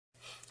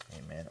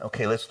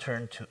Okay, let's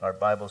turn to our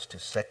Bibles to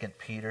 2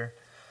 Peter,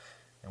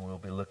 and we'll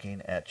be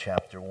looking at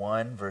chapter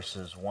 1,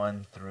 verses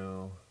 1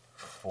 through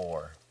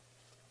 4.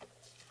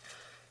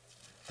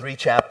 3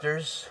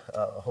 chapters.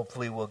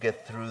 Hopefully we'll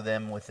get through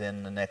them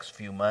within the next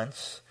few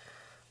months,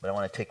 but I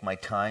want to take my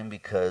time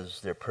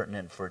because they're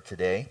pertinent for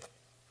today,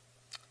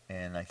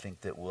 and I think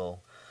that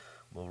will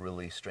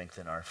really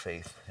strengthen our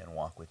faith and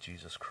walk with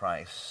Jesus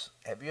Christ.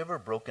 Have you ever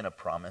broken a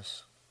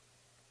promise?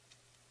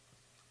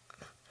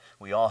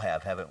 We all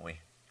have, haven't we?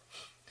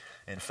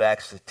 In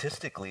fact,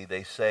 statistically,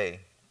 they say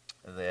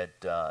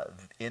that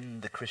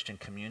in the Christian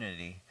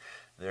community,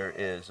 there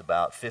is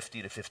about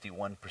 50 to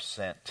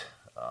 51%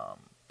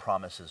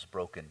 promises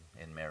broken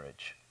in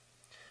marriage.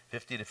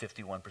 50 to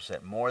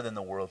 51%, more than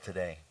the world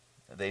today.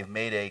 They've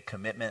made a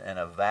commitment and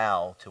a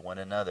vow to one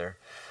another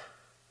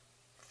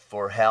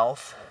for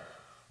health,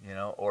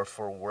 or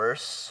for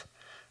worse.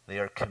 They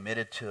are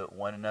committed to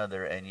one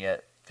another, and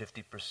yet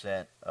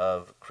 50%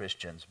 of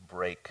Christians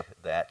break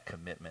that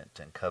commitment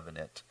and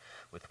covenant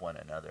with one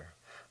another.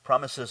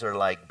 Promises are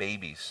like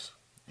babies.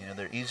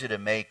 They're easy to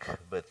make,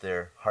 but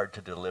they're hard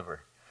to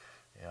deliver.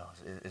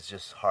 It's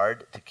just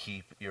hard to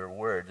keep your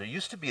word. There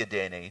used to be a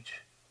day and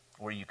age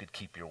where you could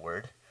keep your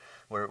word,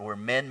 where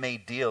men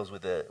made deals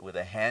with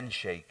a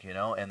handshake,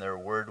 and their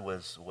word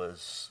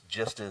was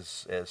just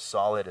as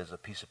solid as a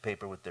piece of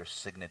paper with their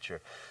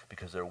signature,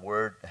 because their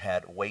word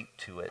had weight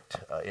to it.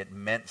 It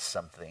meant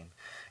something.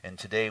 And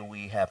today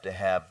we have to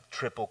have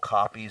triple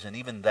copies, and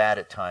even that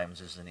at times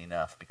isn't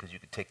enough, because you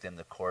could take them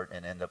to court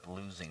and end up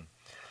losing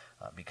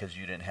because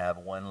you didn't have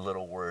one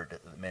little word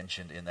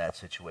mentioned in that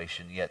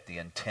situation, yet the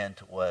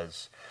intent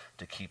was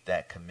to keep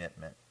that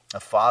commitment. A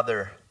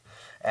father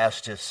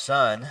asked his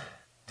son,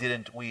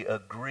 "Didn't we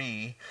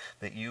agree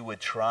that you would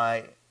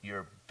try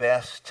your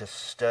best to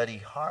study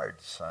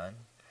hard, son?"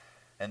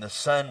 And the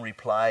son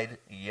replied,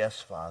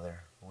 "Yes,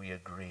 Father, we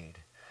agreed."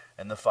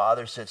 And the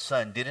father said,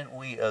 "Son, didn't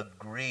we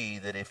agree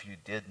that if you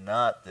did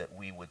not, that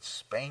we would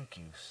spank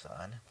you,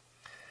 son?"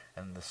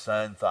 And the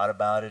son thought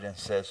about it and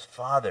says,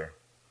 "Father,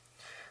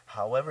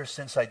 however,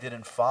 since I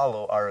didn't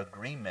follow our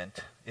agreement,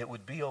 it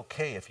would be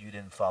okay if you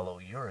didn't follow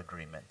your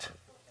agreement."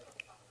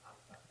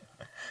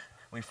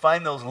 We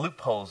find those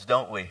loopholes,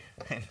 don't we,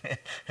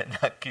 in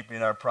not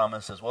keeping our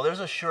promises. Well, there's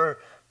a sure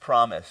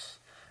promise,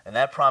 and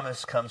that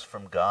promise comes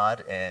from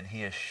God, and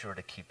He is sure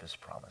to keep His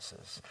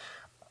promises.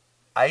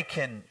 I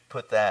can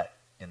put that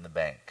in the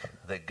bank,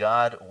 that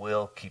God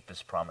will keep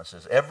His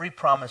promises. Every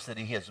promise that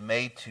He has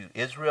made to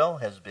Israel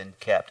has been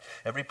kept.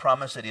 Every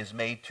promise that He has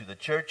made to the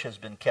church has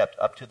been kept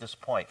up to this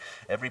point.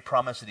 Every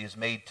promise that He has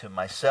made to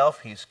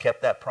myself, He's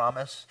kept that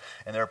promise.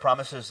 And there are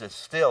promises that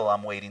still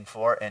I'm waiting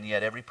for, and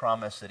yet every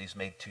promise that He's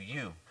made to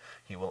you,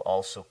 He will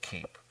also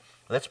keep.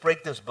 Let's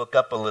break this book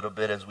up a little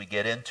bit as we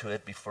get into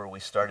it before we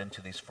start into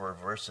these 4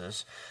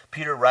 verses.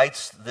 Peter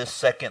writes this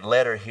second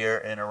letter here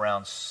in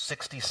around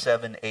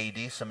 67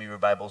 AD. Some of your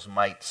Bibles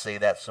might say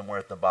that somewhere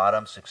at the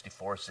bottom,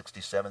 64,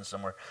 67,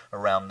 somewhere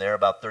around there,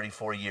 about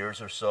 34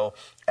 years or so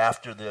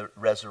after the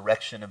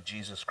resurrection of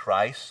Jesus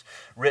Christ,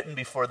 written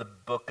before the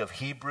book of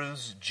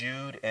Hebrews,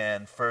 Jude,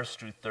 and 1st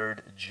through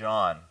 3rd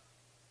John.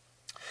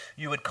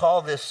 You would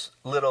call this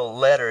little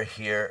letter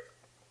here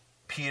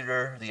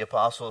Peter the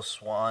Apostle's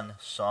swan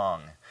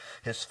song,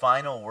 his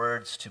final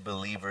words to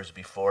believers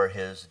before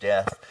his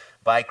death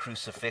by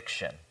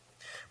crucifixion.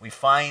 We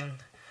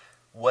find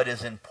what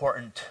is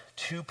important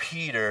to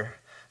Peter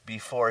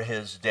before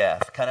his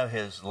death, kind of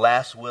his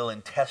last will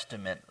and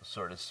testament,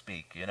 so to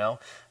speak.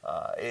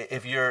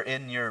 If you're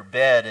in your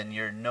bed and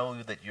you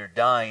know that you're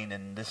dying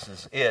and this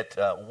is it,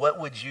 what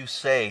would you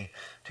say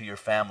to your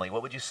family?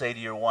 What would you say to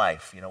your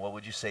wife? What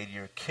would you say to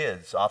your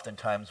kids?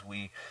 Oftentimes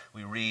we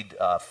read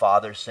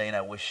fathers saying,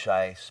 "I wish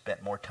I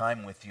spent more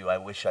time with you. I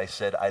wish I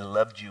said I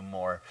loved you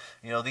more."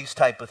 These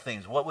type of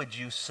things. What would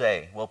you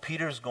say? Well,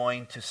 Peter's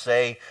going to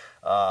say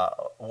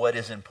what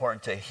is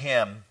important to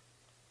him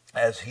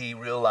as he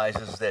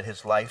realizes that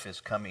his life is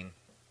coming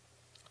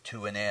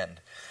to an end.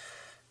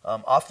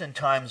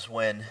 Oftentimes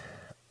when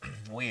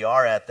we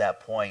are at that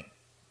point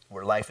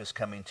where life is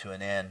coming to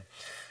an end,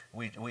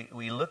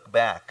 we look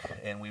back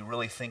and we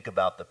really think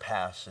about the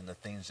past and the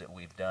things that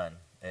we've done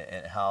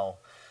and how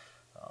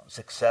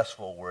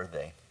successful were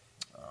they,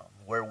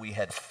 where we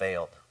had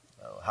failed,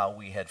 how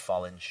we had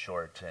fallen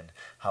short, and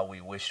how we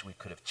wish we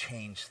could have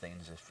changed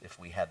things if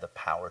we had the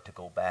power to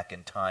go back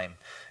in time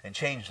and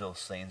change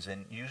those things.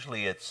 And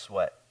usually it's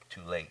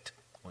too late.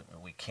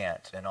 We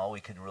can't. And all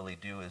we can really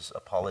do is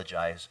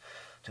apologize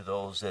to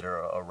those that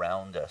are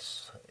around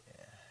us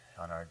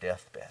on our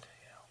deathbed.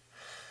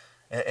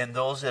 And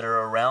those that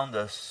are around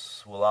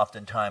us will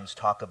oftentimes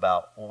talk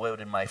about, well, what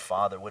did my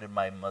father, what did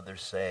my mother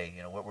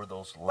say? What were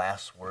those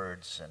last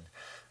words? And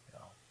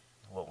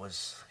what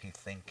was he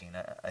thinking?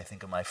 I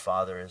think of my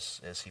father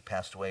as he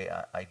passed away.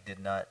 I did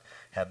not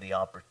have the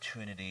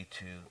opportunity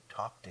to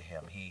talk to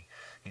him. He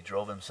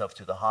drove himself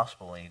to the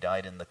hospital, and he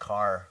died in the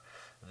car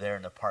there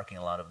in the parking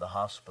lot of the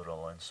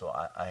hospital. And so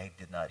I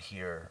did not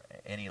hear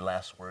any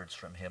last words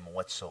from him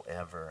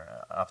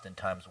whatsoever. I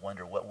oftentimes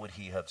wonder, what would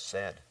he have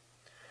said?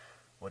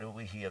 What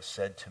would he have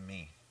said to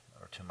me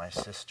or to my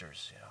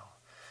sisters?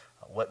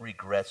 What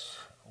regrets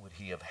would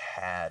he have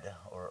had,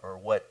 or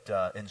what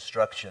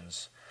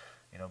instructions,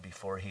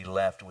 before he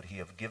left, would he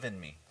have given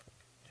me?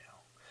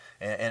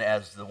 And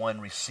as the one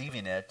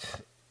receiving it,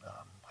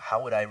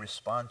 how would I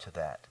respond to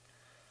that?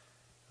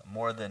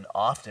 More than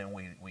often,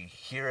 we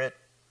hear it,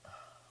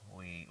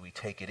 we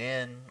take it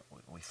in,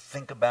 we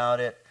think about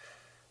it,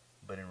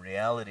 but in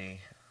reality,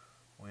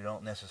 we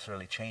don't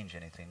necessarily change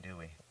anything, do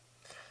we?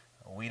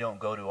 We don't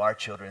go to our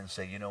children and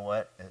say, you know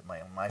what,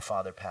 my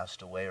father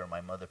passed away or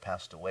my mother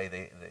passed away.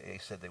 They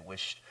said they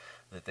wished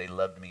that they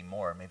loved me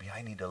more. Maybe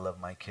I need to love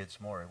my kids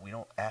more. We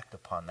don't act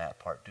upon that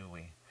part, do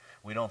we?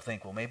 We don't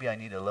think, well, maybe I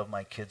need to love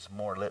my kids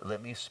more.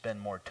 Let me spend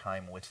more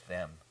time with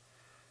them.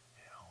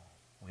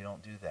 We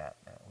don't do that.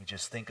 We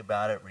just think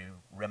about it, we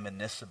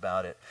reminisce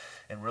about it,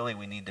 and really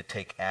we need to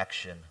take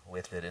action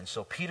with it. And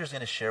so Peter's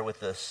going to share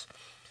with us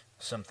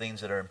some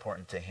things that are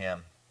important to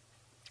him.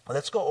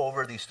 Let's go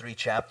over these 3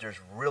 chapters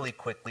really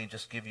quickly,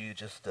 just give you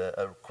just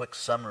a quick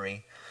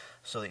summary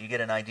so that you get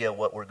an idea of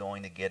what we're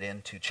going to get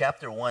into.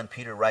 Chapter 1,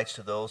 Peter writes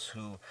to those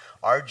who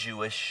are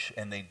Jewish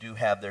and they do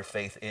have their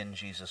faith in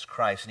Jesus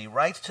Christ. And he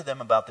writes to them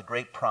about the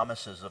great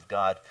promises of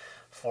God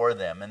for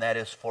them, and that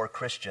is for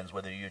Christians,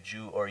 whether you're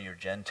Jew or you're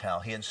Gentile.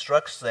 He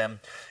instructs them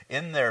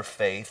in their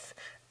faith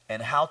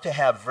and how to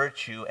have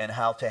virtue and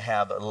how to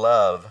have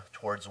love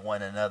towards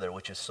one another,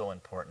 which is so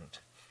important.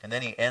 And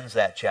then he ends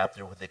that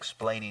chapter with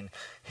explaining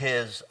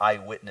his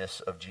eyewitness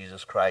of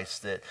Jesus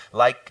Christ, that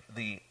like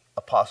the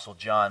Apostle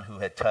John, who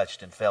had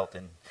touched and felt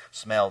and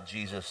smelled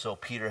Jesus, so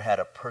Peter had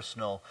a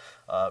personal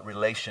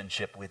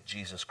relationship with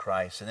Jesus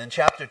Christ. And in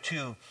chapter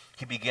 2,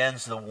 he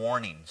begins the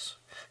warnings.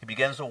 He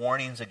begins the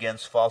warnings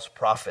against false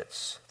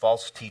prophets,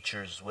 false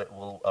teachers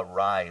will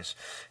arise.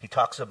 He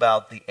talks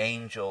about the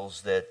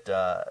angels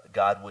that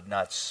God would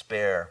not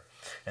spare,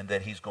 and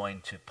that he's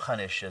going to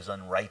punish as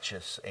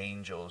unrighteous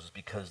angels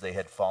because they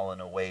had fallen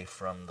away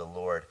from the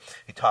Lord.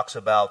 He talks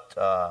about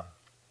the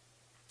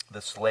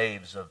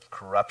slaves of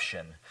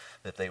corruption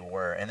that they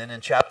were. And then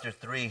in chapter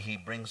 3, he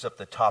brings up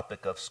the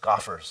topic of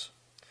scoffers.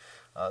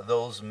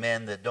 Those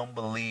men that don't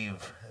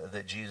believe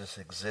that Jesus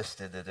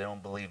existed, that they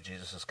don't believe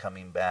Jesus is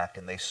coming back,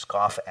 and they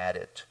scoff at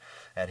it,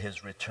 at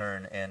his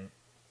return. And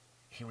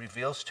he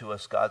reveals to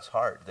us God's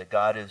heart, that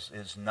God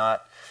is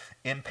not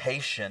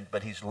impatient,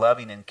 but he's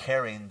loving and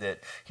caring, that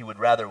he would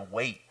rather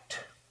wait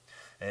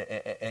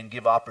and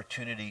give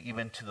opportunity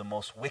even to the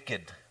most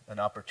wicked, an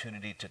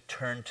opportunity to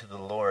turn to the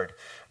Lord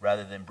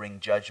rather than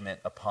bring judgment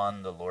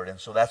upon the Lord. And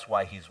so that's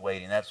why he's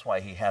waiting. That's why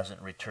he hasn't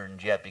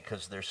returned yet,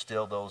 because there's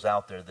still those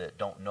out there that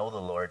don't know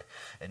the Lord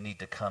and need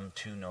to come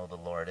to know the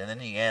Lord. And then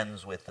he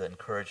ends with the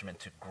encouragement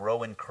to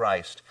grow in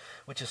Christ,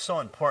 which is so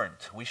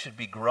important. We should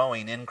be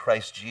growing in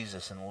Christ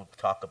Jesus, and we'll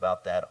talk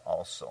about that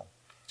also.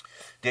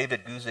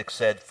 David Guzik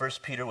said, 1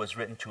 Peter was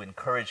written to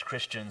encourage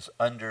Christians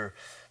under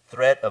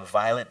threat of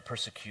violent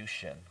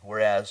persecution,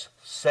 whereas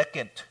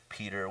 2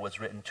 Peter was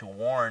written to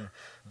warn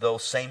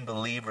those same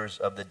believers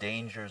of the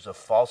dangers of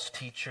false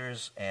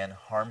teachers and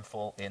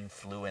harmful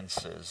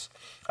influences.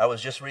 I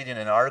was just reading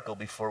an article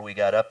before we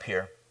got up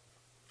here,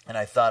 and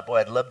I thought,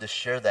 boy, I'd love to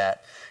share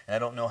that. And I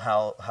don't know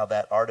how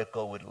that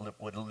article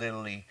would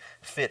literally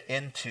fit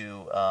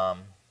into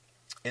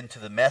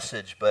the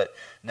message, but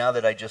now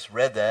that I just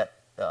read that,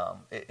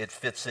 it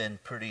fits in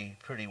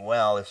pretty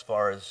well as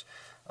far as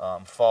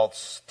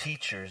false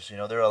teachers.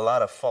 There are a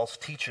lot of false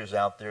teachers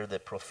out there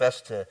that profess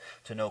to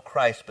know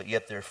Christ, but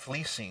yet they're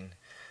fleecing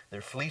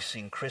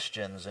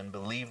Christians and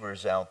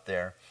believers out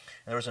there.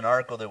 And there was an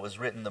article that was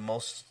written,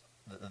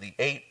 the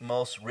 8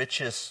 most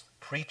richest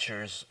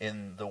preachers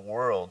in the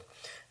world.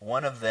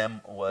 One of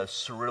them was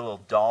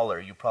Cyril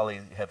Dollar. You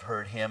probably have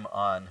heard him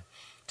on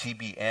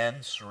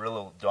TBN,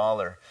 Cyril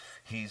Dollar.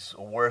 He's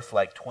worth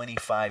like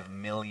 $25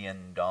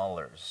 million.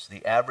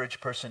 The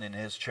average person in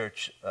his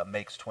church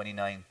makes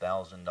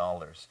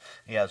 $29,000.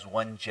 He has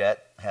 1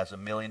 jet, has $1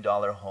 million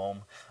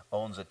home,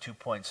 owns a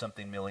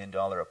 $2-point-something million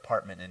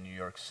apartment in New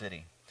York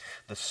City.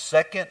 The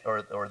second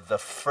or the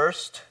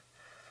first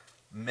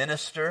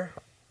minister,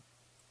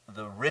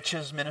 the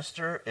richest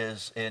minister,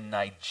 is in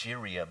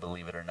Nigeria,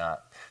 believe it or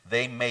not.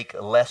 They make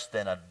less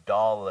than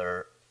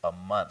 $1 a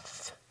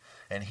month.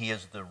 And he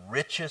is the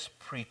richest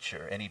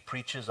preacher, and he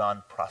preaches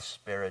on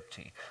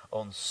prosperity,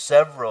 owns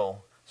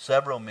several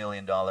 $1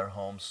 million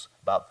homes,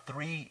 about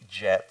 3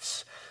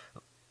 jets,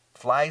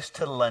 flies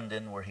to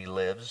London where he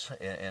lives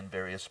in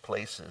various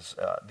places.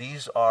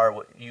 These are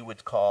what you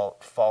would call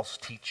false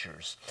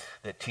teachers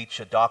that teach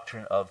a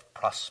doctrine of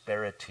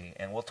prosperity.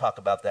 And we'll talk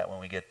about that when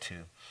we get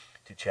to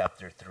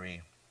chapter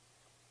 3.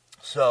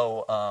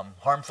 So,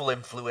 harmful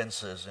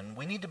influences, and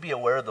we need to be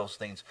aware of those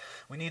things.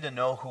 We need to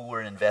know who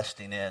we're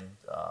investing in.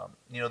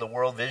 The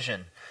World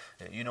Vision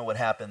You know what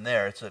happened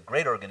there. It's a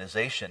great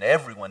organization.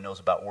 Everyone knows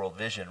about World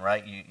Vision,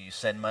 right? You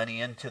send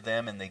money into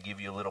them, and they give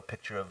you a little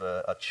picture of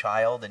a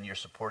child, and you're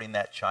supporting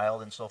that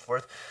child and so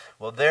forth.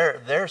 Well,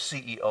 their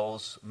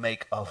CEOs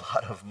make a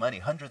lot of money,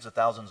 hundreds of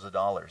thousands of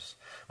dollars,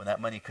 when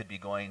that money could be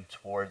going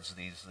towards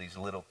these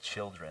little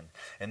children.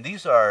 And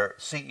these are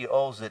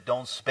CEOs that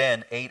don't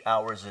spend 8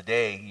 hours a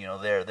day,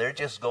 there. They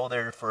just go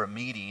there for a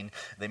meeting,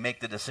 they make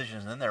the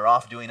decisions, and then they're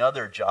off doing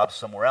other jobs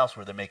somewhere else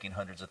where they're making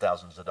hundreds of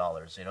thousands of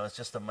dollars. It's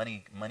just a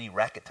money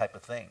racket type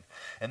of thing.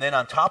 And then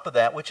on top of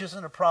that, which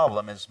isn't a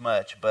problem as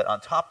much, but on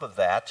top of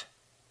that,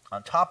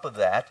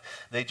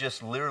 they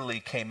just literally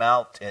came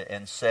out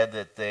and said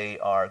that they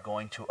are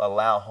going to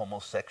allow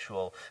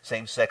homosexual,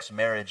 same-sex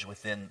marriage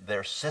within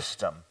their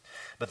system.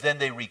 But then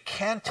they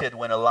recanted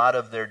when a lot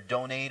of their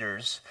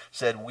donators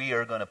said, we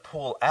are going to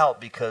pull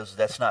out because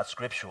that's not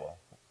scriptural.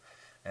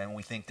 And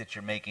we think that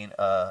you're making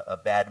a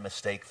bad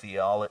mistake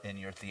in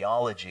your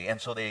theology.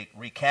 And so they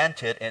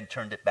recanted and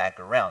turned it back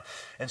around.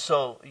 And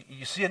so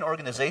you see an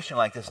organization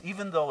like this,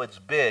 even though it's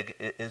big,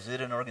 is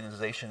it an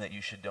organization that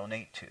you should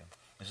donate to?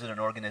 Is it an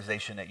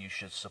organization that you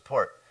should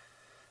support?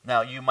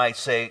 Now, you might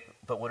say,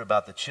 but what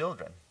about the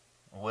children?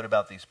 What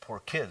about these poor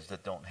kids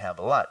that don't have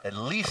a lot? At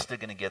least they're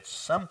going to get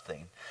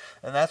something.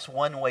 And that's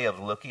one way of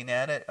looking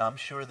at it. I'm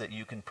sure that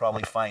you can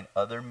probably find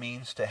other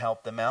means to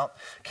help them out.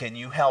 Can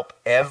you help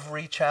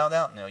every child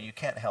out? No, you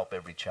can't help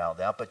every child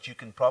out, but you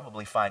can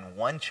probably find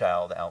one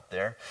child out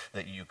there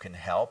that you can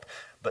help,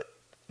 but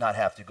not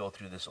have to go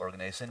through this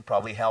organization,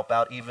 probably help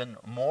out even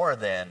more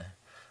than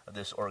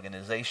this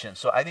organization.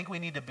 So I think we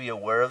need to be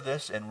aware of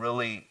this and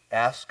really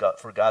ask God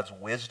for God's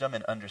wisdom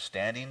and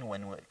understanding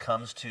when it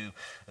comes to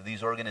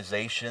these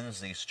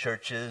organizations, these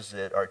churches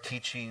that are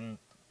teaching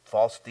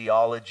false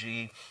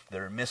theology,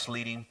 that are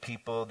misleading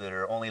people, that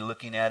are only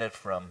looking at it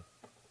from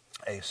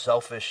a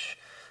selfish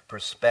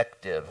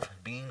perspective.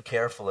 Being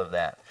careful of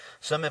that.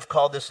 Some have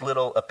called this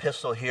little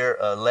epistle here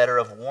a letter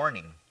of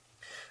warning.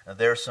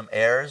 There are some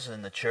errors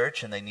in the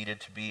church and they needed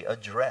to be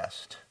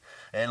addressed.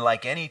 And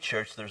like any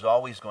church, there's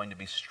always going to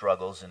be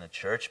struggles in a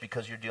church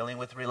because you're dealing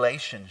with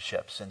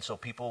relationships. And so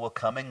people will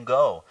come and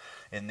go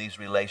in these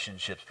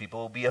relationships. People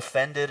will be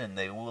offended and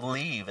they will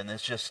leave. And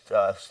it's just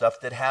stuff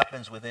that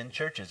happens within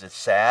churches. It's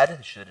sad.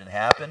 It shouldn't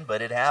happen,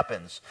 but it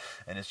happens.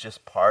 And it's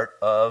just part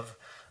of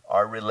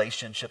our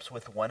relationships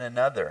with one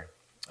another.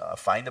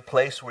 Find a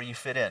place where you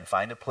fit in.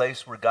 Find a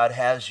place where God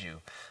has you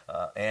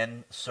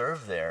and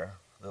serve there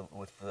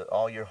with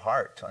all your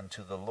heart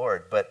unto the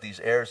Lord. But these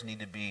errors need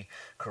to be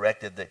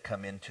corrected that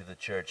come into the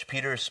church.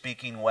 Peter is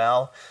speaking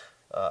well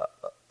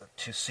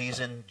to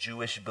seasoned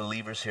Jewish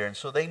believers here, and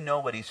so they know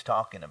what he's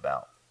talking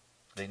about.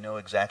 They know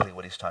exactly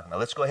what he's talking about.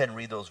 Let's go ahead and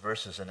read those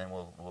verses, and then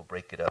we'll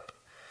break it up.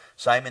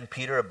 Simon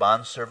Peter, a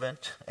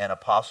bondservant and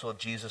apostle of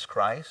Jesus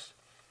Christ,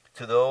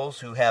 to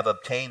those who have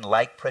obtained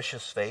like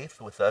precious faith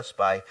with us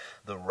by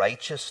the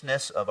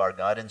righteousness of our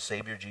God and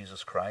Savior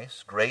Jesus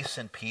Christ, grace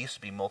and peace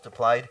be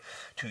multiplied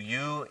to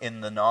you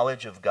in the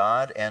knowledge of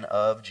God and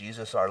of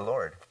Jesus our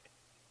Lord.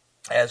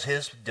 As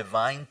his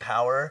divine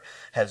power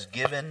has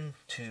given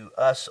to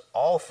us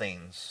all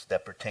things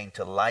that pertain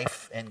to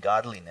life and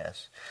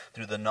godliness,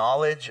 through the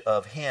knowledge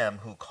of him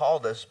who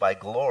called us by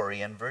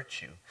glory and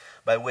virtue,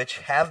 by which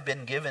have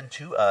been given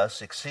to us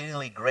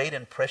exceedingly great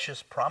and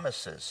precious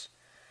promises,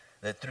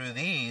 that through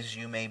these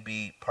you may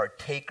be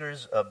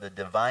partakers of the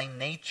divine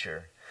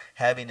nature,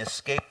 having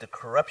escaped the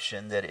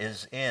corruption that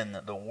is in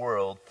the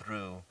world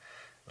through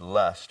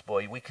lust.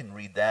 Boy, we can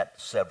read that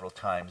several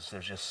times.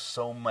 There's just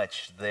so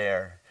much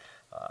there.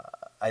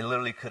 I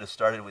literally could have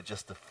started with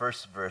just the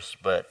first verse,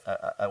 but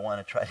I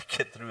want to try to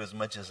get through as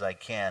much as I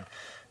can.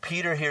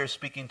 Peter here is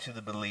speaking to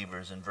the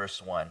believers in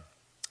verse 1.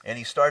 And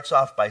he starts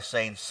off by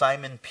saying,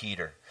 Simon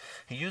Peter.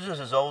 He uses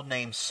his old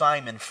name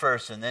Simon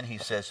first, and then he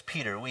says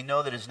Peter. We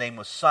know that his name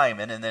was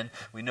Simon, and then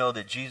we know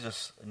that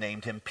Jesus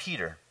named him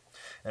Peter.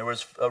 There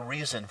was a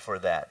reason for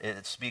that.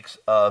 It speaks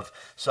of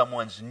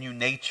someone's new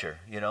nature.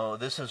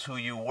 This is who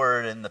you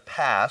were in the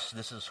past.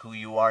 This is who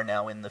you are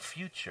now in the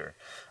future.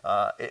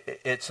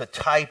 It's a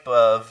type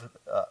of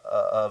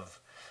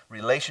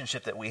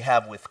relationship that we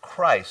have with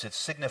Christ. It's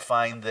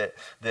signifying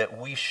that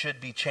we should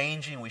be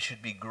changing, we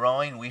should be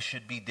growing, we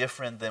should be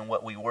different than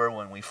what we were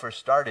when we first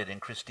started in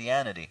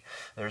Christianity.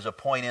 There's a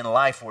point in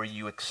life where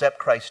you accept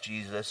Christ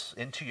Jesus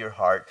into your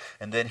heart,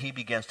 and then he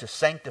begins to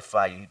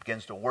sanctify you. He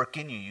begins to work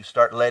in you. You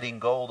start letting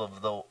go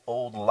of the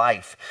old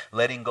life,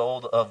 letting go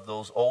of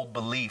those old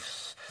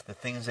beliefs, the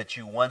things that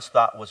you once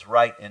thought was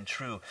right and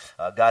true.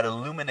 God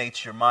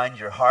illuminates your mind,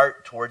 your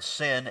heart towards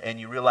sin, and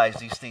you realize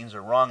these things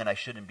are wrong and I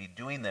shouldn't be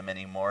doing them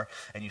anymore.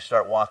 And you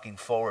start walking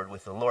forward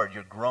with the Lord.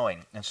 You're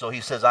growing. And so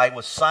he says, I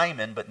was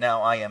Simon, but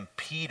now I am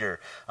Peter.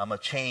 I'm a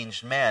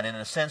changed man. And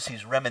in a sense,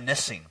 he's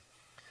reminiscing.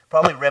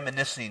 Probably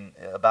reminiscing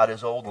about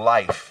his old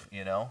life,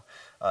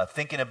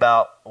 thinking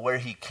about where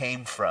he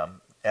came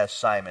from as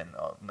Simon.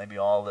 Maybe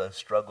all the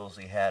struggles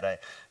he had.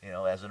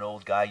 As an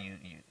old guy,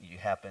 you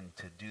happen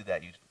to do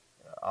that.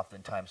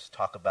 oftentimes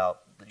talk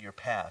about your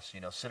past.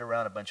 Sit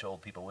around a bunch of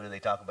old people. What do they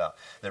talk about?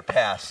 Their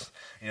past.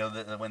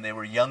 When they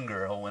were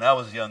younger. Oh, when I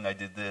was young, I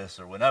did this.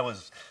 Or when I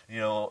was,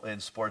 in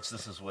sports,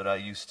 this is what I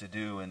used to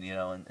do,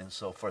 and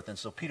so forth. And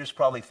so Peter's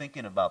probably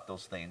thinking about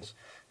those things.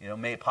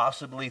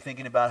 Possibly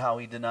thinking about how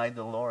he denied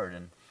the Lord,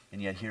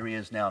 and yet here he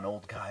is now, an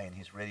old guy, and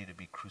he's ready to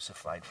be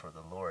crucified for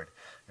the Lord.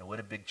 What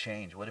a big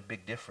change. What a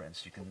big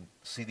difference. You can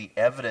see the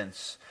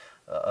evidence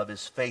of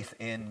his faith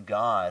in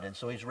God. And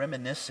so he's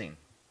reminiscing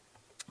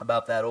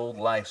about that old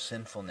life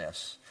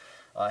sinfulness.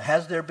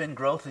 Has there been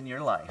growth in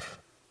your life?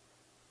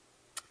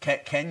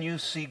 Can you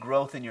see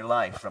growth in your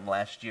life from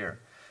last year,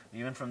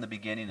 even from the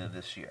beginning of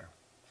this year?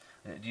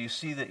 Do you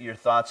see that your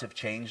thoughts have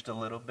changed a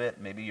little bit?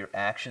 Maybe your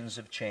actions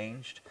have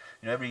changed.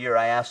 Every year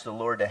I ask the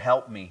Lord to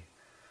help me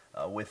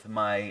with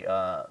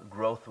my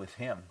growth with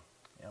him.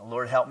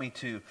 Lord, help me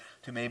to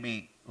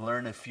maybe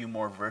learn a few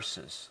more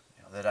verses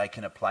that I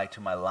can apply to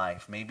my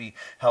life. Maybe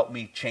help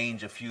me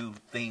change a few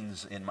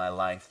things in my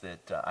life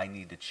that I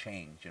need to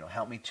change.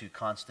 Help me to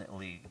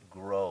constantly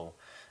grow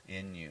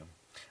in you.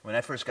 When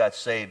I first got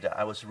saved,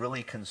 I was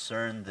really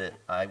concerned that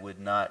I would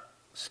not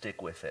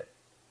stick with it,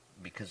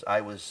 because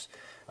I was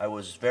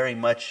very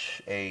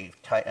much I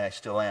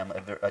still am,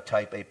 a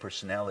type A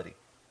personality.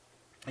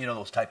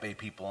 Those type A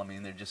people,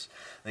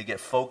 they get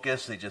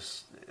focused,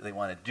 they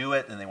want to do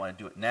it, and they want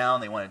to do it now,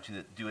 and they want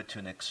to do it to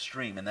an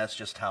extreme, and that's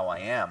just how I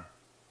am.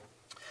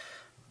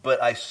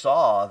 But I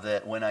saw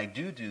that when I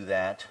do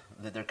that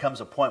there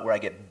comes a point where I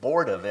get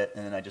bored of it,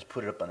 and then I just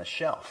put it up on a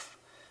shelf.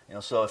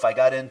 So if I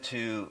got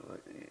into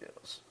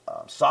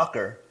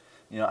soccer,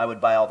 I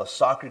would buy all the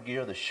soccer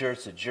gear, the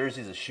shirts, the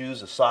jerseys, the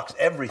shoes, the socks,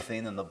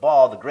 everything, and the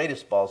ball, the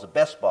greatest balls, the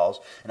best balls,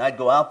 and I'd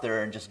go out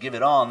there and just give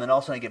it all, and then all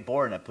of a sudden I get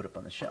bored and I put it up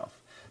on the shelf.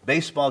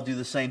 Baseball, do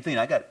the same thing.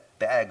 I got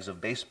bags of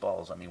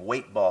baseballs,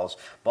 weight balls,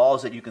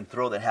 balls that you can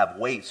throw that have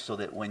weights, so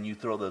that when you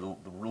throw the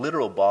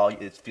literal ball,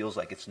 it feels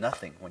like it's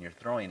nothing when you're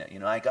throwing it.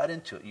 I got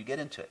into it. You get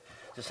into it.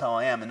 Just how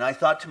I am. And I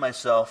thought to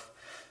myself,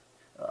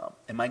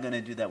 am I going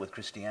to do that with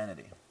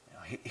Christianity?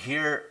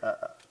 Here,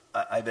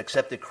 I've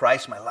accepted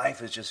Christ. My life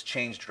has just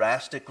changed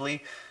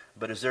drastically.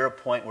 But is there a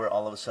point where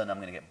all of a sudden I'm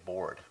going to get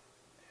bored?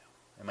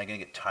 Am I going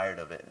to get tired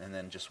of it and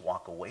then just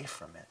walk away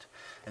from it?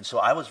 And so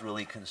I was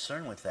really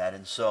concerned with that.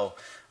 And so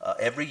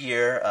every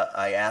year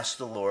I asked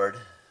the Lord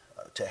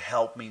to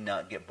help me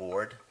not get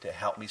bored, to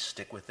help me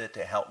stick with it,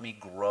 to help me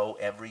grow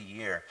every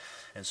year.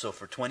 And so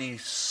for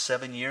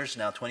 27 years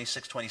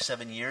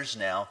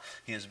now,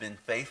 he has been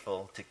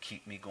faithful to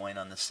keep me going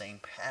on the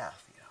same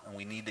path. And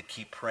we need to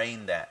keep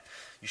praying that.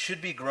 You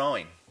should be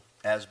growing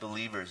as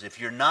believers. If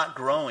you're not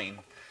growing,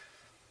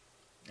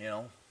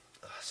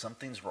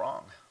 something's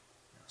wrong.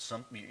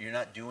 You're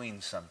not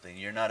doing something.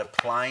 You're not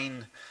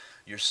applying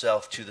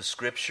yourself to the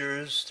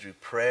scriptures through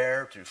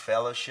prayer, through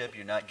fellowship.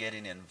 You're not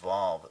getting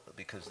involved,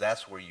 because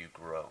that's where you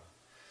grow,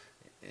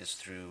 is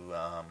through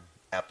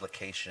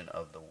application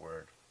of the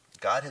word.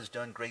 God has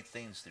done great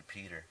things through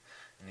Peter,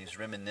 and he's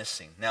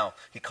reminiscing. Now,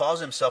 he calls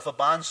himself a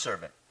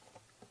bondservant.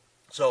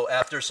 So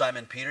after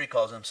Simon Peter, he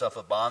calls himself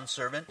a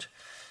bondservant.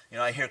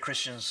 I hear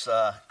Christians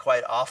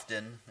quite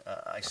often,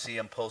 I see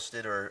them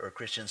posted, or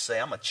Christians say,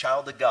 I'm a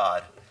child of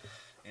God.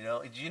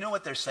 Do you know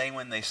what they're saying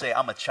when they say,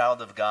 I'm a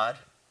child of God?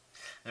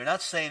 They're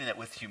not saying it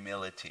with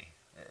humility.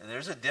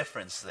 There's a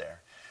difference there.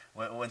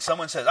 When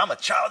someone says, I'm a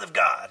child of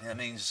God, that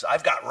means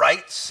I've got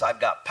rights, I've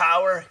got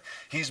power,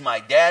 he's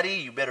my daddy,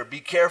 you better be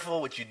careful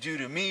what you do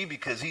to me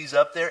because he's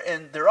up there.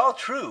 And they're all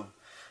true,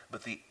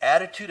 but the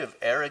attitude of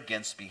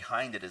arrogance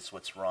behind it is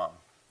what's wrong.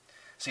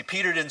 See,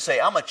 Peter didn't say,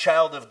 I'm a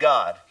child of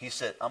God. He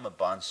said, I'm a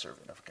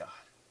bondservant of God.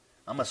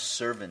 I'm a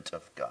servant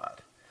of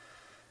God.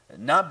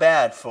 Not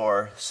bad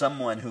for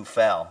someone who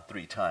fell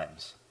 3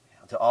 times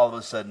to all of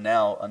a sudden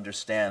now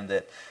understand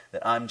that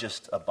I'm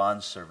just a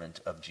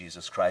bondservant of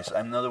Jesus Christ.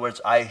 In other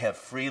words, I have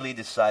freely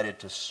decided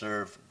to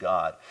serve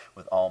God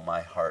with all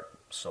my heart,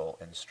 soul,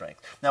 and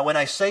strength. Now, when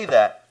I say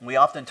that, we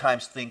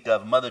oftentimes think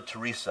of Mother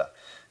Teresa.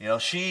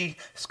 She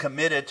is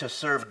committed to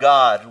serve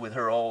God with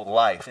her whole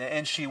life.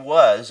 And she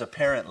was,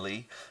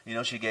 apparently.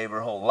 She gave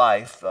her whole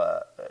life,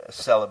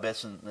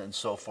 celibates and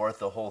so forth,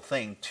 the whole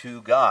thing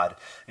to God.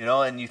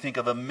 And you think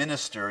of a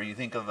minister, you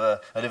think of an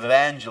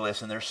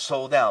evangelist, and they're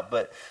sold out.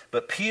 But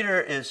Peter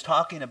is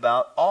talking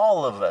about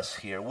all of us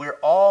here. We're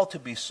all to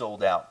be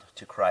sold out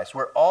to Christ.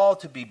 We're all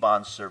to be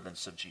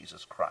bondservants of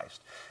Jesus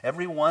Christ.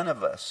 Every one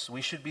of us,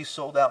 we should be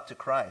sold out to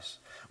Christ.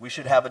 We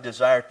should have a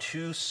desire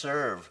to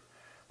serve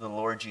the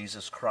Lord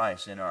Jesus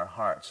Christ in our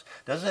hearts.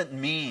 Doesn't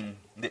mean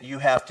that you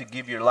have to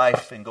give your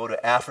life and go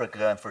to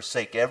Africa and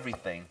forsake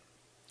everything.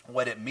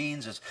 What it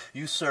means is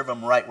you serve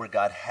Him right where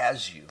God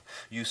has you.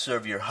 You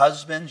serve your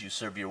husbands, you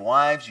serve your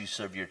wives, you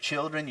serve your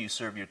children, you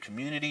serve your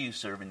community, you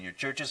serve in your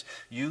churches.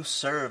 You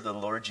serve the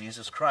Lord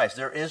Jesus Christ.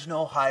 There is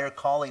no higher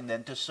calling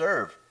than to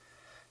serve.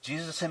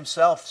 Jesus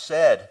Himself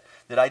said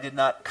that I did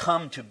not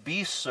come to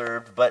be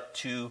served, but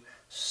to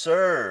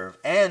serve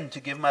and to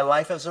give my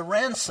life as a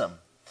ransom.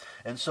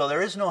 And so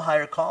there is no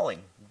higher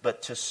calling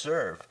but to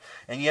serve.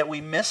 And yet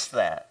we miss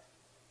that.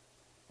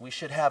 We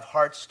should have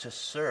hearts to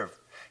serve.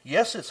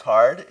 Yes, it's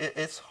hard.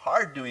 It's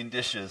hard doing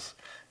dishes.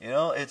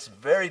 It's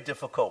very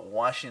difficult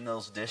washing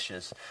those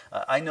dishes.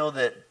 I know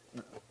that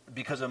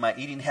because of my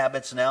eating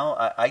habits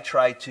now, I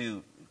try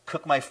to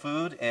cook my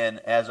food, and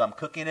as I'm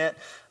cooking it,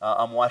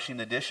 I'm washing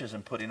the dishes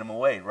and putting them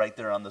away right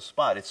there on the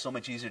spot. It's so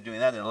much easier doing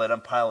that than let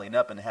them piling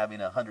up and having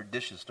 100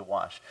 dishes to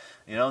wash.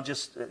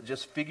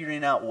 Just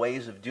figuring out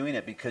ways of doing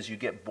it, because you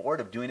get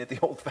bored of doing it the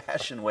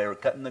old-fashioned way or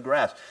cutting the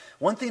grass.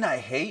 One thing I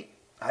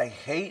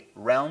hate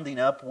rounding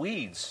up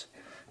weeds.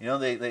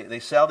 They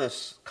sell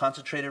this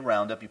concentrated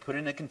Roundup. You put it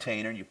in a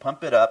container, and you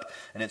pump it up,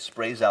 and it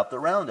sprays out the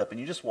Roundup. And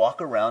you just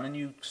walk around and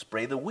you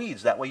spray the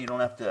weeds. That way you don't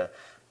have to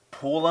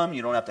pull them,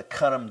 you don't have to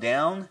cut them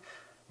down.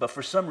 But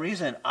for some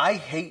reason, I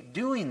hate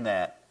doing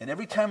that. And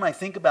every time I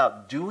think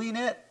about doing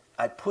it,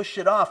 I push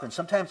it off. And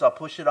sometimes I'll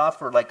push it off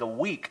for like a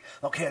week.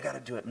 Okay, I got to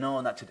do it. No,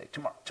 not today.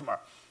 Tomorrow.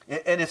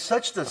 And it's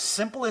such the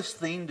simplest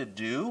thing to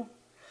do.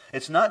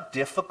 It's not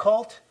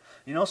difficult.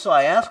 So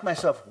I ask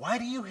myself, why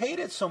do you hate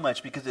it so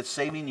much? Because it's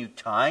saving you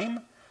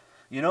time.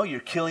 You're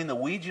killing the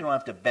weeds. You don't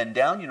have to bend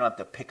down. You don't have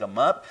to pick them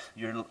up.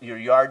 Your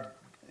yard,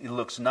 it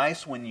looks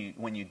nice when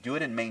you do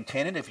it and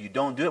maintain it. If you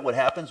don't do it, what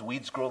happens?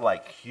 Weeds grow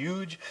like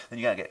huge. Then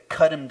you got to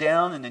cut them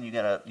down, and then you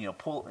got to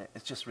pull.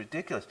 It's just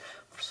ridiculous.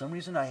 For some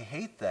reason, I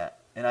hate that.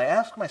 And I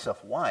ask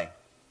myself, why?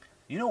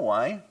 You know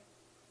why?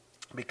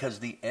 Because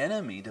the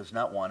enemy does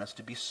not want us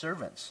to be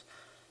servants.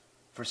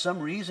 For some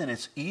reason,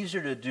 it's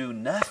easier to do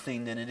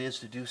nothing than it is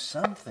to do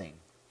something.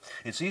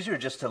 It's easier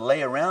just to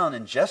lay around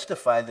and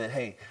justify that,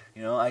 hey,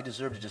 I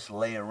deserve to just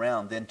lay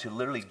around, than to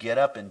literally get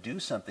up and do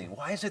something.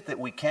 Why is it that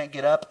we can't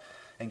get up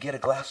and get a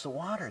glass of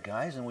water,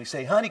 guys? And we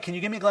say, honey, can you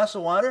give me a glass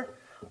of water?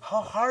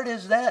 How hard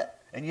is that?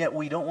 And yet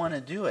we don't want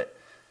to do it.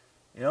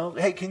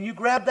 Hey, can you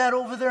grab that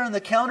over there on the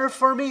counter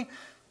for me?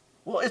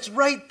 Well, it's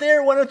right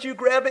there. Why don't you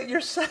grab it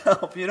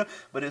yourself?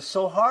 But it's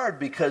so hard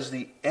because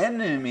the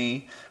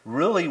enemy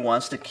really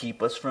wants to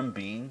keep us from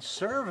being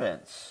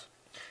servants.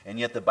 And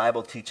yet the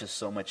Bible teaches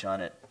so much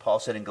on it.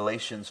 Paul said in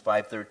Galatians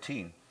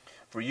 5:13,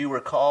 "For you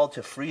were called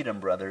to freedom,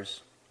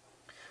 brothers.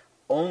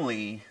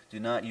 Only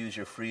do not use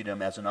your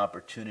freedom as an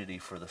opportunity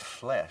for the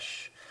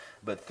flesh,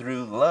 but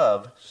through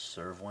love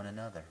serve one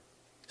another."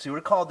 See,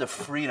 we're called to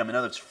freedom. In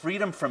other words,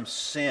 freedom from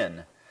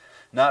sin.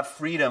 Not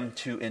freedom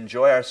to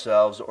enjoy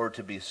ourselves or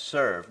to be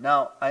served.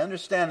 Now, I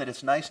understand that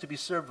it's nice to be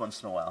served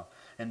once in a while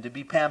and to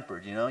be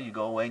pampered. You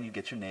go away and you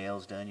get your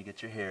nails done, you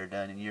get your hair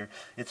done, and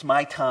it's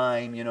my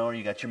time, or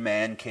you got your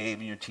man cave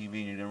and your TV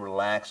and you're going to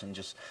relax and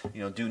just,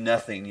 do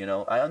nothing.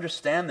 I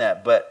understand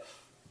that, but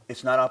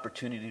it's not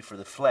opportunity for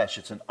the flesh.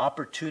 It's an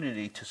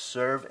opportunity to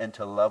serve and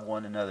to love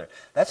one another.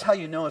 That's how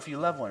you know if you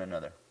love one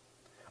another.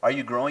 Are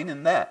you growing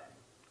in that?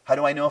 How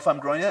do I know if I'm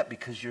growing in that?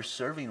 Because you're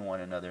serving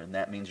one another, and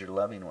that means you're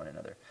loving one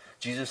another.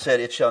 Jesus said,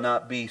 "It shall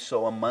not be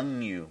so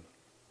among you."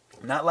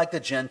 Not like the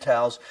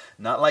Gentiles,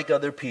 not like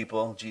other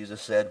people,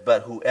 Jesus said,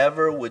 "but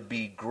whoever would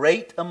be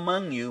great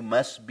among you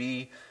must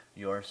be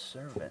your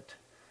servant."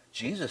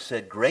 Jesus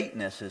said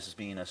greatness is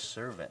being a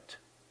servant.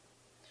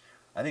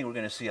 I think we're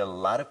going to see a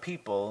lot of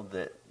people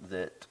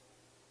that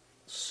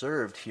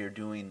served here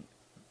doing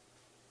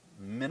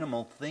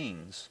minimal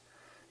things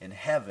in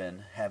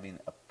heaven having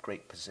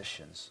great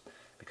positions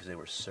because they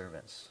were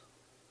servants.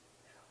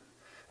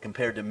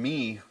 Compared to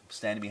me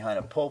standing behind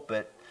a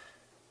pulpit,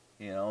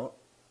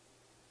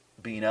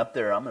 being up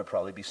there, I'm going to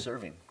probably be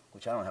serving,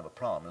 which I don't have a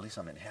problem. At least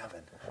I'm in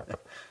heaven.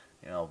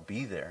 I'll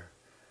be there.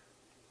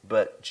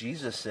 But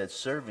Jesus said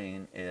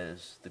serving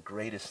is the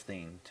greatest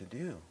thing to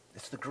do.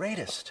 It's the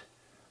greatest,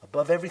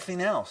 above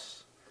everything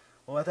else.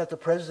 Well, I thought the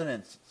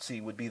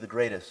presidency would be the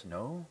greatest.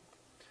 No,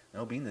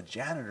 being the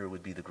janitor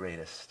would be the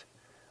greatest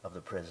of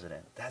the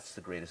president. That's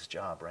the greatest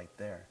job right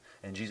there.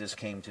 And Jesus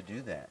came to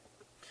do that.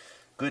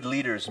 Good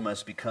leaders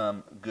must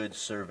become good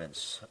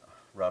servants,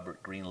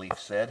 Robert Greenleaf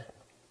said.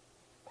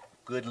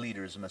 Good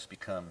leaders must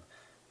become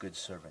good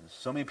servants.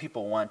 So many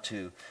people want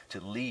to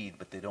lead,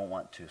 but they don't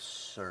want to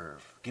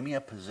serve. Give me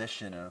a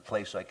position and a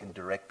place so I can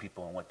direct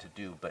people on what to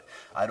do, but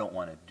I don't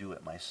want to do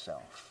it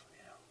myself.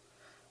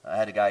 I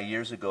had a guy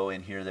years ago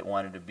in here that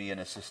wanted to be an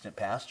assistant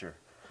pastor,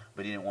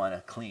 but he didn't want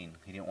to clean.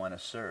 He didn't want to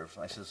serve.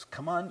 I says,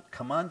 come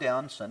on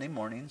down Sunday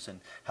mornings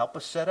and help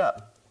us set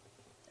up.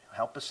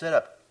 Help us set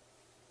up.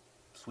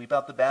 Sweep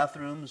out the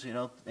bathrooms,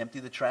 empty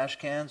the trash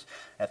cans.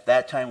 At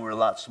that time, we were a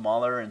lot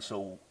smaller, and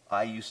so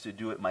I used to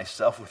do it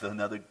myself with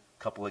another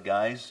couple of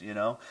guys,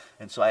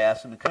 And so I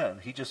asked him to come.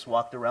 He just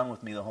walked around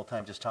with me the whole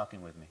time, just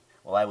talking with me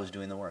while I was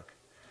doing the work.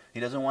 He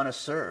doesn't want to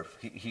serve.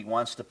 He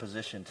wants the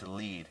position to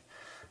lead,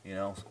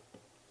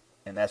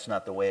 And that's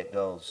not the way it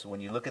goes.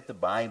 When you look at the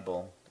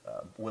Bible,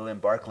 William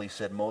Barclay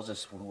said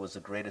Moses, who was the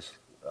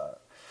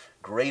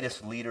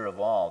greatest leader of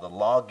all, the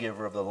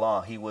lawgiver of the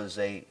law, he was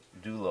a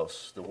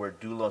doulos. The word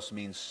doulos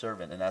means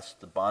servant, and that's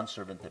the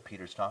bondservant that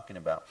Peter's talking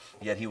about.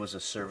 Yet he was a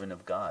servant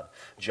of God.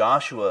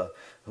 Joshua,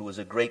 who was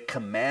a great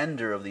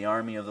commander of the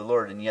army of the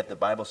Lord, and yet the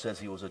Bible says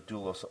he was a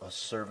doulos, a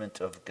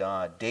servant of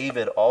God.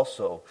 David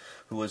also,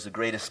 who was the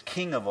greatest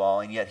king of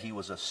all, and yet he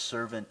was a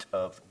servant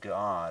of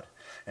God.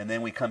 And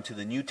then we come to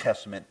the New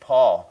Testament,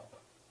 Paul.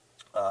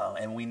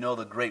 And we know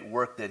the great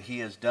work that he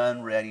has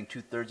done, writing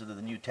 2/3 of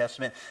the New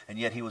Testament, and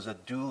yet he was a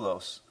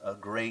doulos, a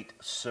great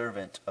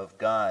servant of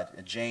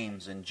God.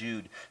 James and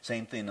Jude,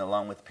 same thing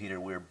along with Peter.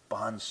 We're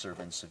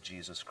bondservants of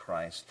Jesus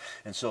Christ.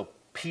 And so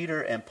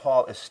Peter and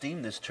Paul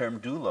esteem this term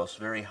doulos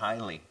very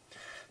highly.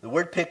 The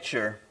word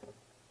pictures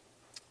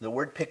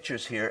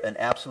here an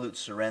absolute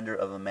surrender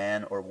of a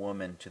man or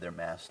woman to their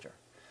master.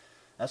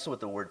 That's what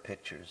the word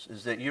pictures,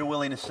 is that you're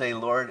willing to say,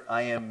 Lord,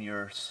 I am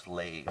your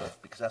slave,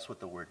 because that's what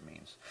the word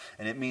means.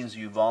 And it means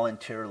you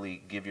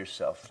voluntarily give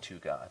yourself to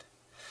God.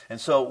 And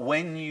so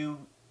when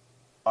you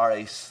are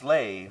a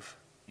slave,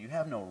 you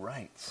have no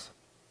rights.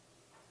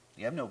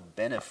 You have no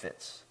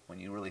benefits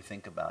when you really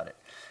think about it.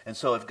 And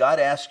so if God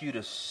asks you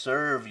to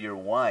serve your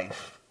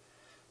wife,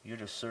 you're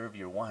to serve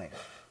your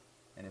wife.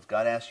 And if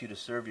God asks you to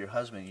serve your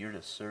husband, you're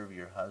to serve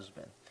your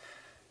husband.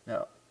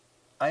 Now,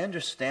 I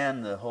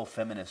understand the whole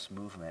feminist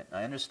movement.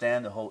 I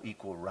understand the whole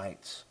equal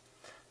rights.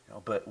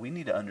 But we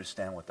need to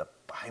understand what the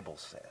Bible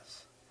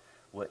says,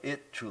 what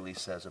it truly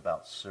says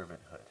about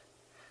servanthood.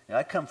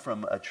 I come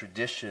from a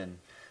tradition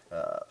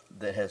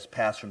that has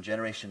passed from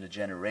generation to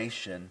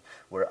generation,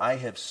 where I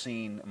have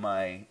seen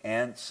my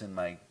aunts and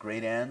my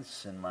great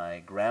aunts and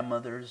my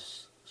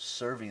grandmothers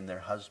serving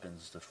their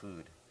husbands the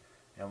food.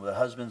 The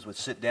husbands would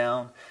sit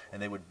down and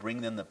they would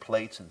bring them the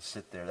plates and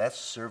sit there. That's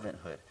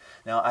servanthood.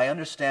 Now, I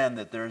understand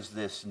that there's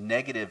this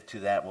negative to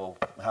that. Well,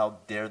 how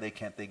dare they?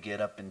 Can't they get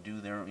up and do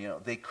their,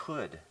 they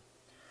could.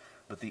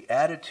 But the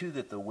attitude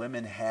that the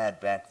women had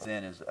back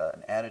then is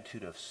an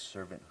attitude of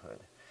servanthood.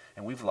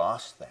 And we've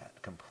lost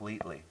that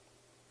completely.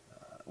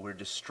 We're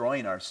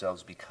destroying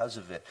ourselves because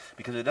of it.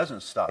 Because it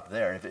doesn't stop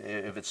there.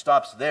 If it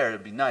stops there,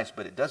 it'd be nice,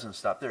 but it doesn't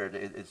stop there.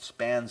 It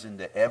spans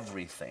into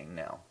everything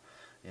now.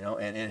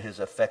 And it has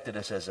affected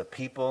us as a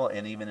people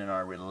and even in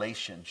our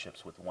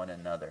relationships with one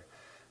another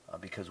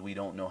because we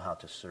don't know how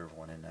to serve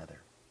one another.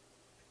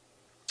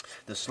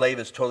 The slave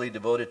is totally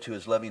devoted to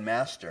his loving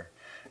master,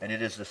 and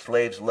it is the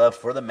slave's love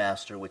for the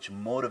master which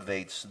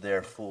motivates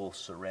their full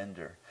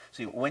surrender.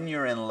 See, when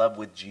you're in love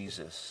with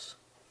Jesus,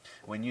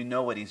 when you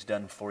know what he's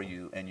done for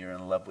you and you're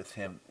in love with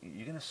him,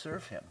 you're going to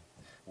serve him.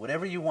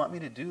 Whatever you want me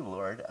to do,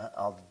 Lord,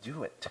 I'll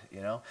do it.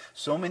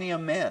 So many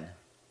men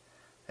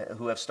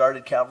who have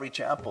started Calvary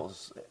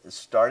Chapels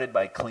started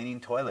by cleaning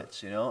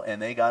toilets, and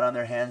they got on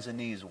their hands and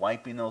knees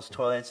wiping those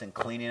toilets and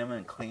cleaning them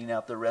and cleaning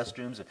out the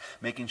restrooms and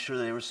making sure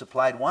they were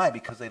supplied. Why?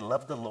 Because they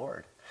loved the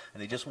Lord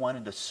and they just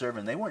wanted to serve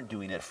him. They weren't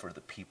doing it for the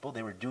people.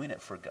 They were doing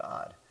it for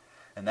God.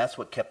 And that's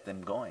what kept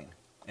them going.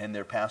 And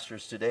they're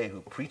pastors today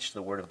who preach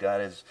the Word of God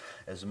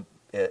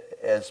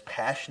as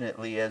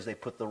passionately as they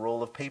put the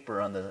roll of paper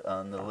on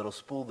the little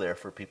spool there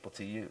for people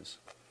to use.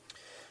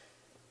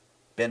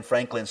 Ben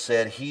Franklin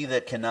said, "He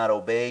that cannot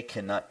obey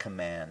cannot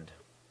command."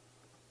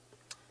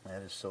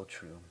 That is so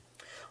true.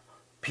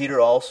 Peter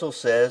also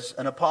says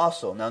an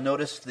apostle. Now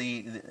notice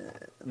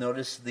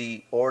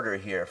the order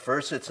here.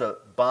 First it's a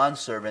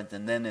bondservant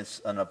and then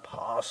it's an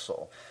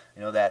apostle.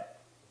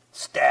 That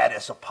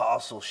status,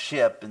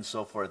 apostleship and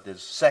so forth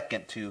is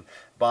second to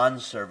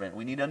bondservant.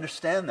 We need to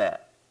understand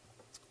that.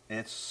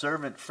 It's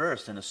servant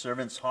first, and a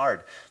servant's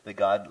heart that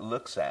God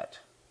looks at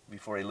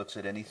before he looks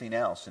at anything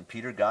else. And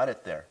Peter got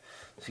it there.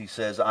 He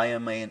says, I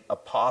am an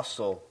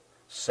apostle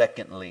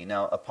secondly.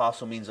 Now,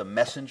 apostle means a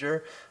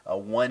messenger,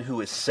 one who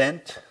is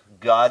sent.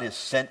 God has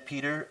sent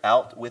Peter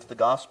out with the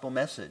gospel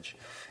message.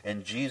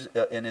 And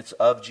it's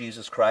of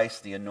Jesus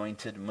Christ, the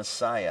anointed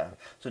Messiah.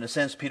 So in a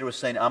sense, Peter was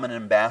saying, I'm an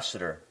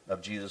ambassador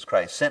of Jesus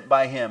Christ, sent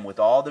by him with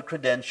all the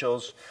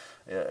credentials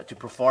to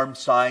perform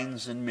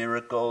signs and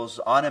miracles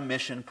on a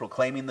mission,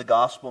 proclaiming the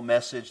gospel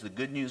message, the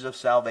good news of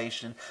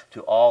salvation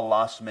to all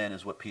lost men,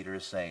 is what Peter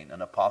is saying,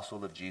 an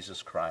apostle of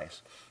Jesus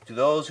Christ. To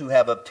those who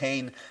have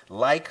obtained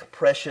like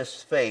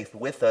precious faith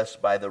with us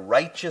by the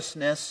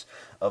righteousness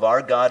of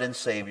our God and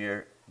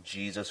Savior,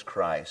 Jesus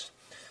Christ.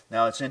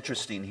 Now it's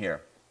interesting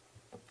here.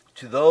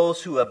 To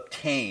those who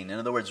obtain, in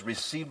other words,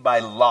 received by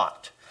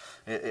lot,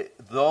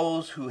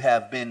 those who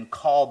have been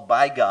called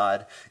by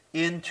God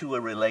into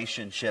a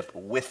relationship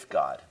with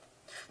God.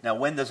 Now,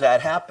 when does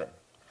that happen?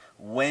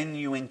 When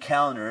you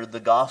encounter the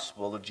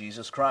gospel of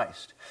Jesus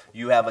Christ.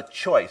 You have a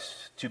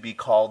choice to be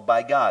called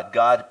by God.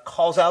 God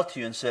calls out to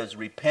you and says,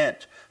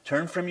 repent,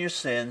 turn from your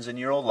sins in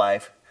your old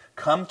life,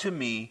 come to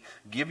me,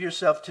 give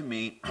yourself to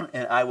me,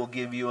 and I will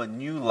give you a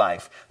new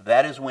life.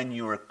 That is when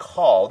you are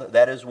called.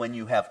 That is when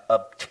you have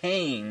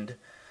obtained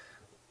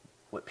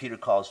what Peter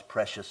calls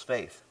precious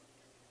faith.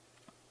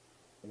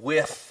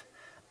 With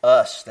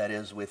us, that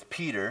is with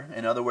Peter,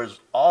 in other words,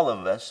 all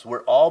of us,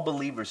 we're all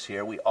believers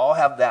here. We all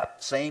have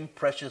that same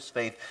precious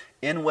faith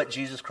in what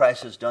Jesus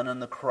Christ has done on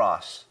the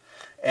cross.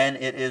 And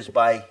it is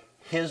by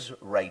his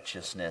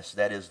righteousness,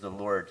 that is the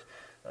Lord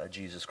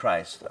Jesus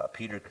Christ.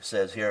 Peter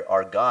says here,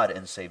 our God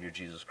and Savior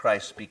Jesus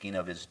Christ, speaking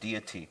of his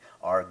deity.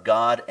 Our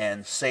God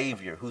and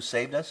Savior. Who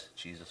saved us?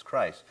 Jesus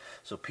Christ.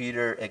 So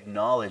Peter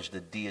acknowledged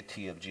the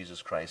deity of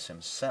Jesus Christ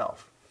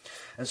himself.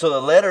 And so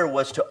the letter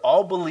was to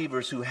all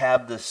believers who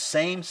have the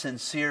same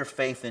sincere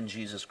faith in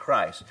Jesus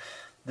Christ.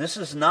 This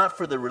is not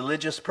for the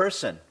religious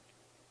person.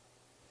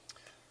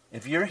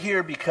 If you're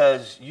here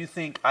because you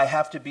think I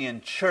have to be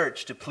in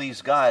church to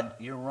please God,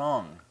 you're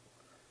wrong.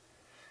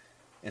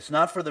 It's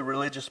not for the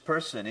religious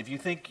person. If you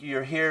think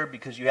you're here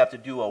because you have to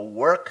do a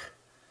work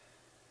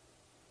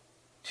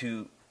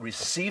to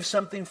receive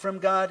something from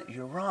God,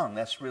 you're wrong.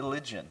 That's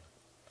religion.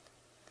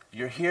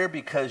 You're here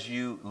because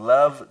you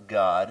love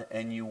God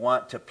and you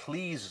want to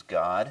please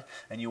God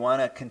and you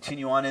want to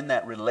continue on in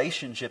that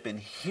relationship and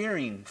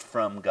hearing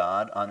from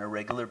God on a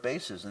regular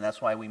basis. And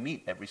that's why we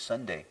meet every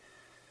Sunday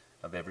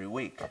of every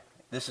week.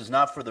 This is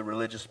not for the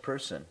religious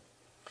person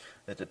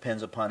that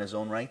depends upon his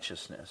own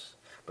righteousness,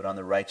 but on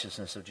the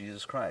righteousness of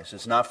Jesus Christ.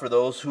 It's not for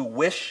those who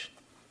wished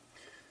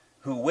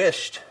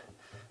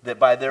that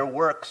by their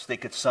works they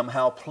could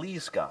somehow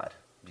please God,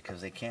 because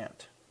they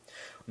can't.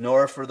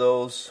 Nor for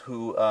those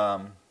who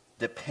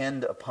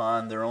depend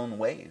upon their own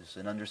ways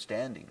and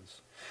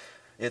understandings.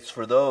 It's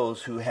for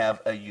those who have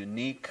a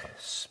unique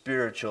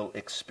spiritual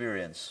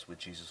experience with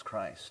Jesus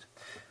Christ.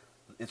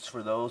 It's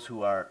for those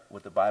who are,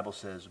 what the Bible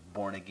says,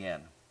 born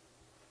again.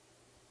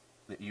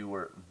 That you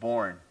were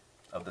born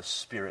of the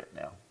Spirit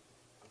now.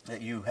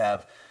 That you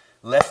have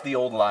left the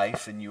old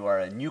life and you are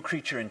a new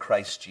creature in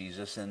Christ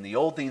Jesus, and the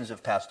old things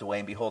have passed away,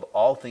 and behold,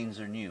 all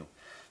things are new.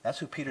 That's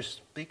who Peter's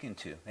speaking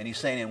to. And he's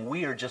saying, and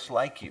we are just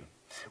like you.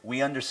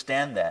 We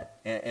understand that.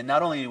 And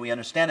not only do we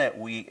understand it,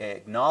 we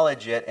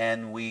acknowledge it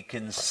and we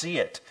can see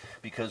it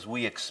because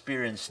we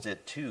experienced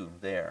it too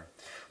there.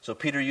 So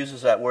Peter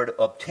uses that word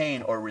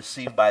obtain or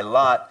receive by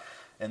lot.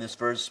 And this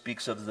verse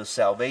speaks of the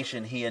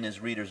salvation he and his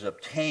readers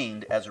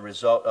obtained as a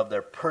result of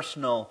their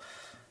personal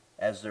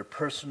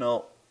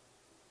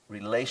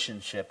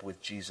relationship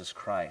with Jesus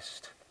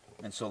Christ.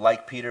 And so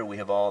like Peter, we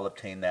have all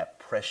obtained that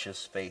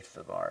precious faith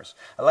of ours.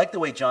 I like the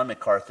way John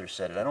MacArthur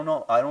said it. I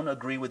don't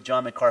agree with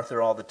John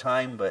MacArthur all the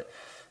time, but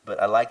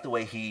I like the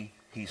way he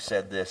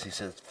said this. He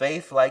says,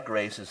 faith, like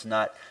grace, is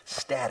not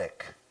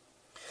static.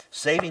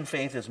 Saving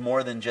faith is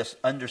more than just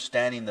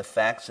understanding the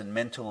facts and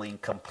mentally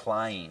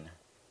complying.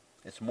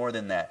 It's more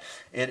than that.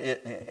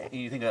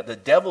 You think about the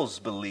devils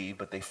believe,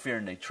 but they fear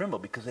and they tremble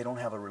because they don't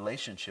have a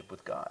relationship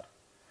with God.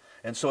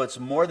 And so it's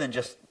more than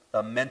just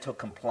a mental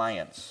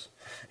compliance.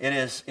 It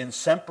is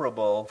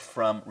inseparable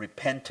from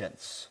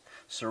repentance,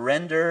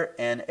 surrender,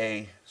 and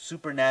a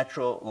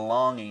supernatural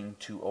longing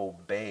to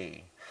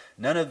obey.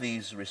 None of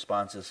these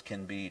responses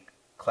can be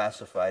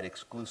classified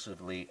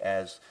exclusively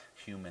as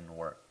human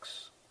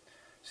works.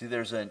 See,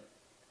 there's an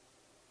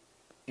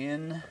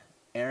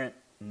inerrant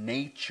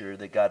nature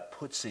that God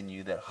puts in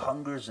you that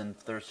hungers and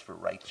thirsts for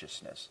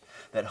righteousness,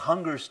 that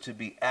hungers to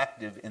be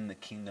active in the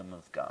kingdom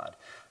of God.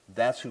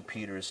 That's who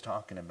Peter is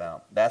talking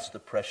about. That's the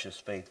precious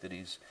faith that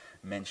he's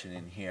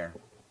mentioning here.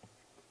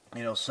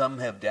 You know, some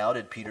have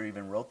doubted Peter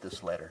even wrote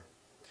this letter.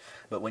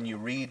 But when you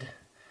read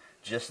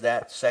just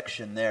that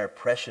section there,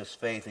 precious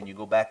faith, and you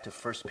go back to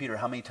 1 Peter,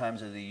 how many times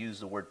does he use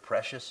the word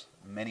precious?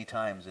 Many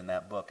times in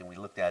that book, and we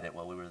looked at it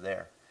while we were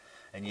there.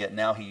 And yet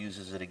now he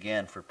uses it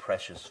again for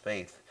precious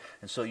faith.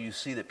 And so you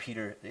see that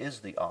Peter is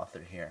the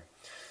author here.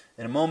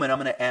 In a moment, I'm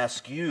going to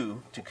ask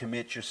you to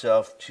commit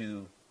yourself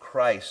to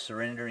Christ,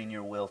 surrendering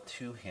your will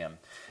to him,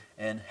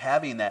 and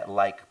having that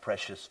like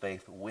precious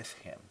faith with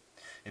him,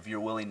 if you're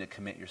willing to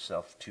commit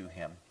yourself to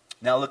him.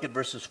 Now look at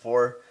verses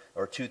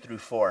 2 through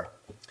 4,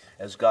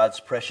 as God's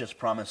precious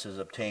promises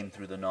obtained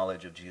through the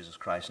knowledge of Jesus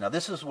Christ. Now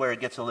this is where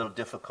it gets a little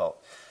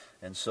difficult,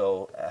 and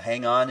so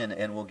hang on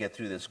and we'll get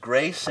through this.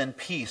 Grace and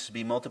peace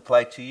be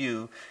multiplied to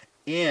you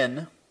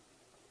in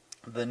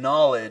the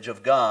knowledge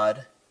of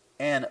God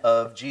and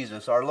of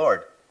Jesus our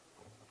Lord.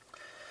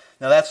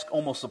 Now that's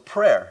almost a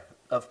prayer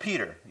of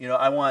Peter. You know,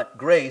 I want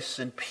grace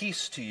and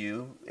peace to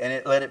you,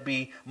 and let it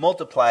be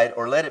multiplied,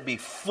 or let it be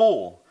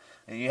full.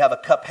 And you have a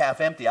cup half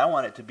empty. I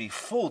want it to be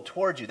full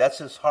towards you. That's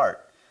his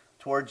heart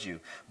towards you.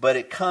 But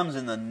it comes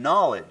in the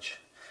knowledge,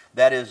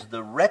 that is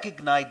the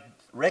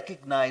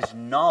recognized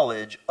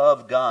knowledge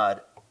of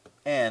God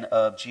and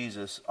of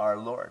Jesus our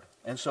Lord.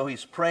 And so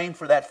he's praying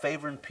for that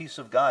favor and peace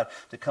of God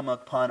to come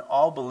upon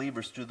all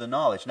believers through the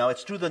knowledge. Now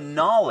it's through the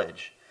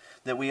knowledge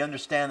that we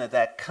understand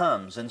that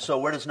comes. And so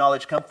where does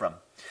knowledge come from?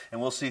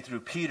 And we'll see through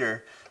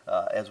Peter,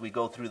 as we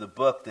go through the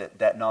book,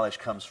 that knowledge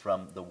comes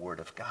from the Word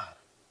of God,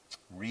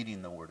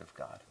 reading the Word of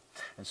God.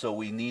 And so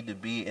we need to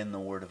be in the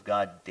Word of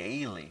God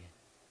daily,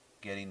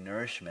 getting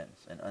nourishment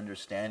and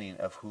understanding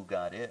of who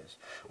God is.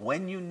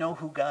 When you know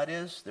who God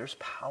is, there's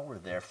power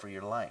there for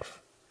your life.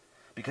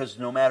 Because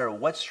no matter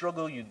what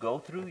struggle you go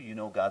through, you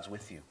know God's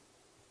with you.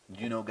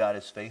 You know God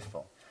is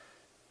faithful.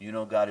 You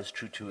know God is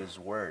true to his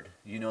word.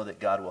 You know that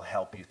God will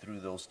help you through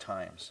those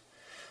times.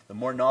 The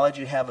more knowledge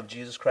you have of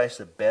Jesus Christ,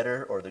 the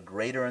better or the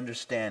greater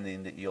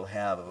understanding that you'll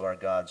have of our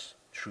God's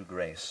true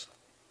grace.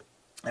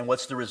 And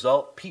what's the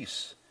result?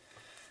 Peace.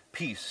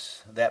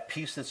 Peace. That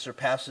peace that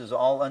surpasses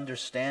all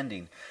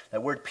understanding.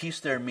 That word peace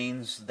there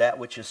means that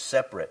which is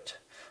separate,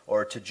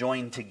 or to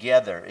join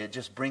together. It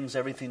just brings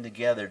everything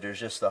together. There's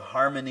just the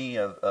harmony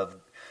of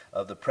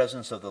the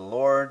presence of the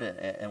Lord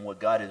and what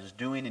God is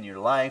doing in your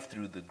life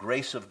through the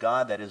grace of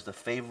God, that is the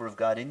favor of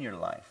God in your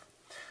life.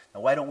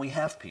 Now, why don't we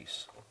have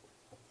peace?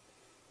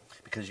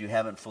 because you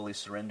haven't fully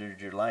surrendered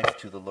your life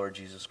to the Lord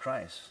Jesus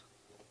Christ.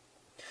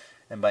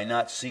 And by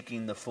not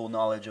seeking the full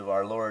knowledge of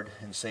our Lord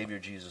and Savior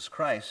Jesus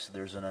Christ,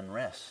 there's an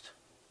unrest.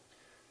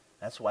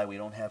 That's why we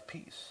don't have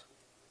peace.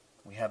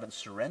 We haven't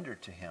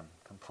surrendered to him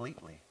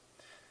completely.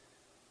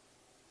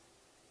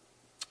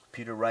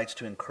 Peter writes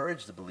to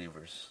encourage the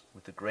believers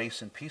with the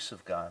grace and peace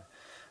of God,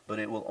 but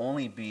it will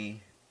only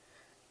be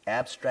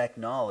abstract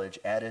knowledge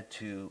added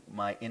to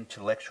my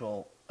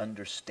intellectual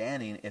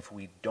understanding if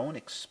we don't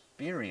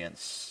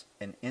experience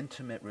an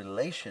intimate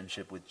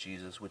relationship with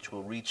Jesus, which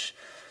will reach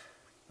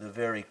the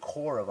very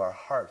core of our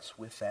hearts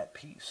with that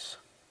peace.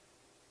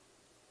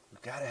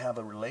 We've got to have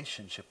a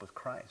relationship with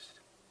Christ.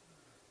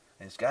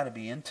 And it's got to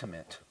be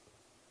intimate.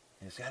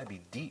 And it's got to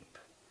be deep.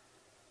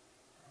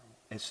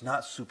 It's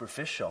not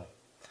superficial.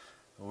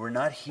 We're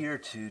not here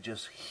to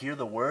just hear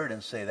the word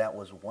and say that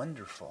was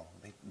wonderful.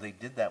 They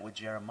did that with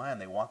Jeremiah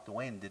and they walked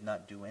away and did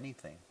not do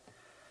anything.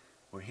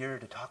 We're here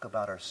to talk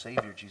about our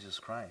Savior Jesus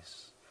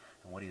Christ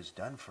and what he has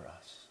done for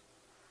us.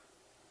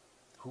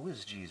 Who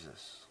is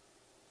Jesus?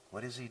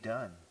 What has he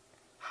done?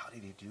 How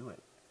did he do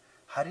it?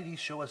 How did he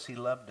show us he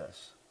loved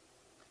us?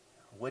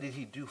 What did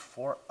he do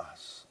for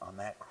us on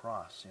that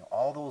cross?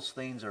 All those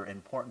things are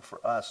important for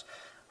us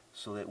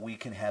so that we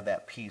can have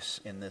that peace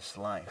in this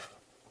life.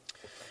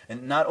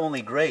 And not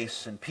only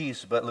grace and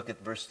peace, but look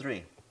at verse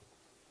 3.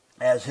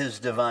 As his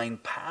divine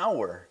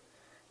power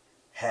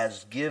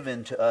has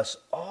given to us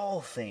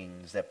all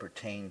things that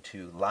pertain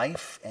to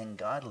life and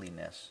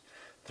godliness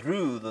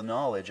through the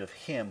knowledge of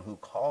him who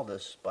called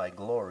us by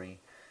glory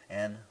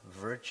and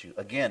virtue.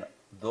 Again,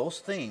 those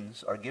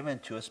things are given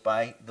to us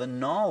by the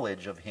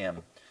knowledge of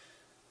him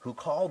who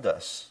called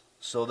us.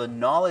 So the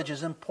knowledge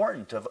is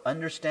important of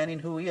understanding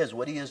who he is,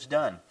 what he has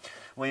done.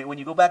 When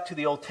you go back to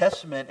the Old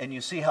Testament and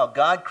you see how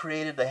God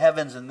created the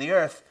heavens and the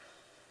earth,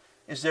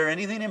 is there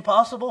anything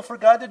impossible for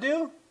God to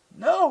do?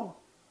 No.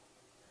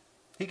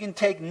 He can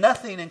take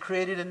nothing and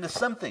create it into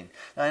something.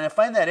 And I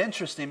find that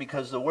interesting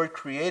because the word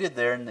created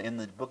there in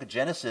the book of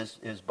Genesis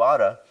is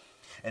bara,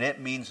 and it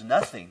means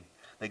nothing.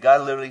 That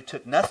God literally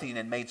took nothing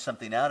and made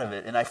something out of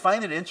it. And I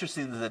find it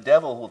interesting that the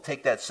devil will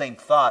take that same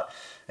thought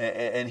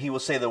and he will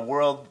say the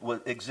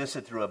world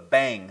existed through a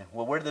bang.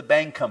 Well, where did the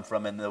bang come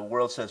from? And the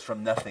world says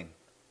from nothing.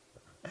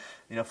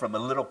 From a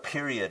little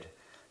period,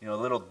 a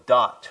little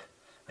dot.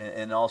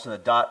 And all of a sudden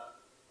the dot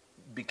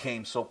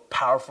became so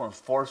powerful and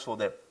forceful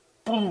that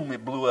boom,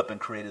 it blew up and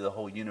created the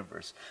whole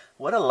universe.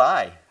 What a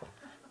lie.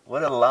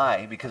 What a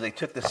lie, because they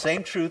took the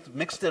same truth,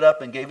 mixed it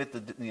up, and gave it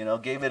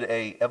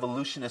a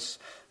evolutionist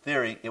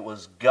theory. It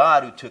was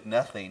God who took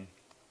nothing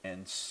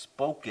and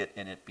spoke it,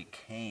 and it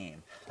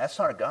became. That's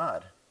our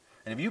God.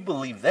 And if you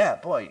believe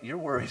that, boy, your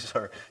worries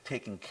are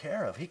taken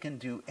care of. He can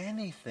do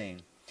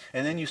anything.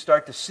 And then you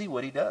start to see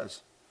what he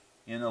does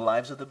in the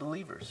lives of the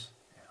believers.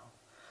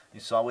 You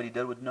saw what he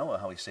did with Noah,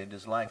 how he saved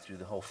his life through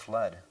the whole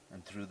flood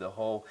and through the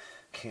whole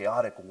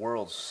chaotic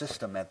world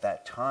system at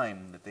that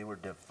time, that they were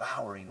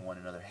devouring one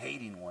another,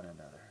 hating one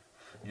another.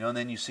 And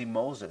then you see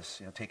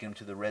Moses, taking him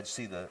to the Red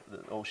Sea, the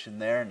ocean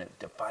there, and it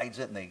divides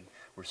it, and they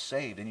were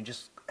saved. And you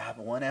just have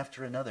one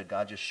after another.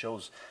 God just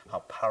shows how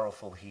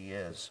powerful he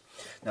is.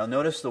 Now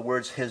notice the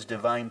words, his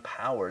divine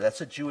power. That's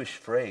a Jewish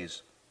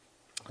phrase.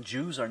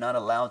 Jews are not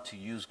allowed to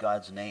use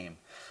God's name.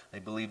 They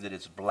believe that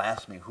it's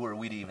blasphemy. Who are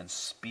we to even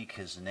speak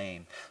his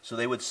name? So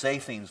they would say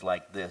things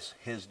like this,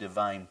 his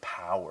divine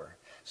power.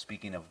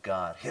 Speaking of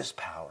God, his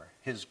power,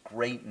 his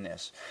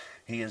greatness.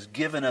 He has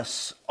given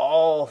us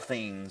all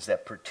things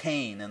that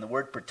pertain. And the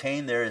word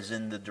pertain there is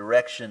in the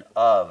direction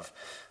of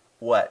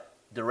what?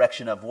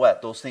 Direction of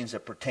what? Those things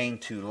that pertain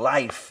to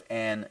life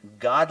and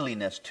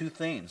godliness. Two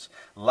things.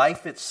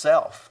 Life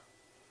itself.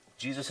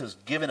 Jesus has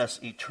given us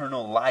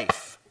eternal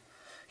life.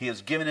 He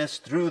has given us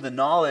through the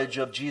knowledge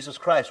of Jesus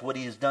Christ, what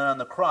he has done on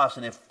the cross.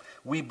 And if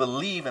we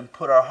believe and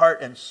put our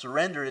heart and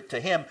surrender it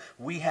to him,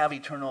 we have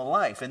eternal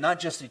life. And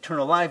not just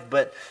eternal life,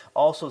 but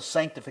also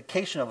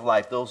sanctification of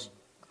life, those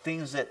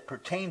things that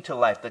pertain to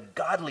life, the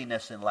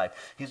godliness in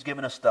life. He's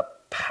given us the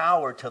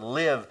power to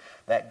live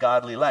that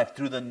godly life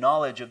through the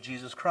knowledge of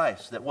Jesus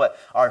Christ. That what?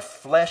 Our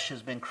flesh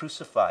has been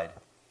crucified.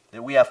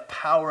 That we have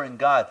power in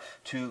God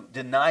to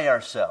deny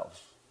ourselves.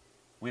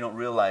 We don't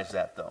realize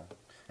that though.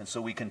 And so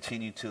we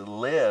continue to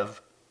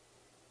live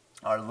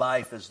our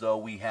life as though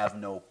we have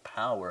no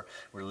power.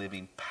 We're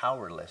living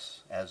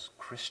powerless as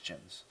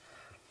Christians.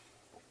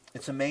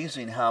 It's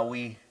amazing how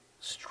we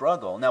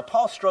struggle. Now,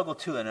 Paul struggled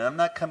too, and I'm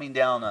not coming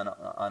down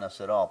on us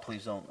at all.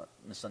 Please don't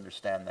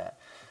misunderstand that.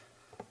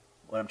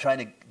 What I'm trying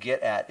to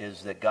get at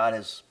is that God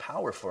has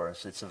power for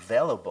us. It's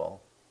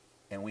available,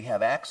 and we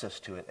have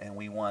access to it, and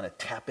we want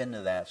to tap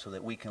into that so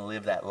that we can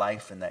live that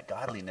life and that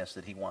godliness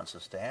that he wants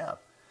us to have.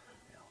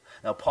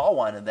 Now, Paul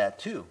wanted that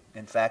too.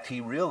 In fact,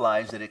 he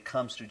realized that it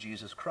comes through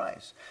Jesus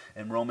Christ.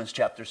 In Romans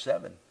chapter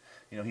 7,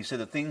 he said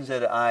the things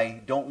that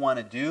I don't want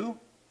to do,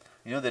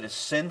 that it's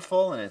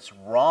sinful and it's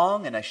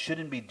wrong and I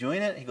shouldn't be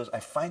doing it. He goes, I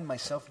find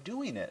myself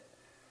doing it.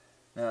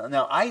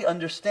 Now I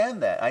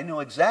understand that. I know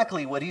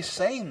exactly what he's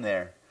saying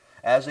there.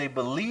 As a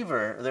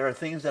believer, there are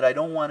things that I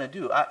don't want to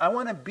do. I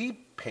want to be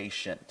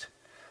patient.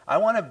 I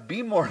want to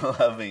be more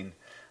loving.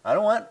 I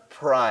don't want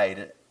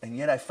pride. And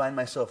yet I find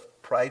myself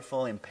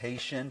prideful,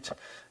 impatient,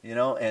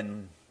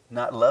 and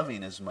not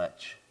loving as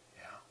much.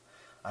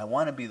 I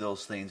want to be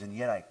those things, and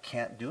yet I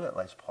can't do it,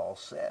 like Paul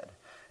said.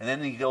 And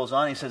then he goes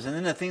on, he says, and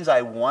then the things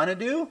I want to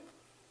do,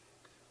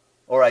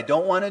 or I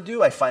don't want to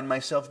do, I find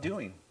myself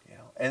doing.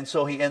 And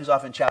so he ends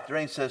off in chapter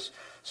 8 and says,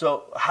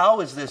 so how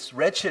is this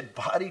wretched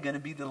body going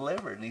to be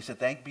delivered? And he said,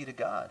 thank be to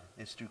God.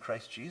 It's through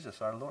Christ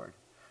Jesus our Lord.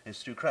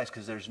 It's through Christ,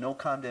 because there's no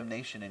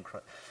condemnation in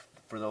Christ,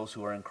 for those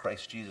who are in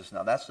Christ Jesus.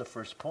 Now that's the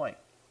first point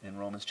in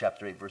Romans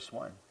chapter 8 verse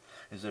 1,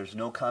 is there's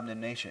no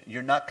condemnation.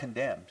 You're not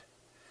condemned.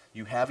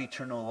 You have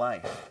eternal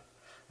life,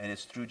 and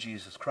it's through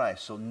Jesus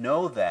Christ. So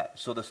know that.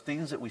 So the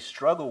things that we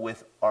struggle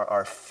with are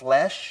our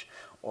flesh,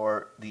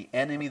 or the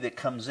enemy that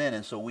comes in.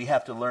 And so we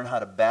have to learn how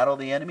to battle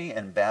the enemy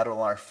and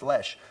battle our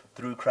flesh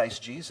through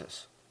Christ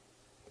Jesus.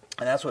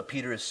 And that's what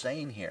Peter is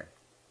saying here.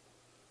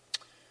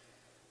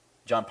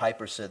 John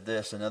Piper said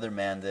this, another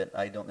man that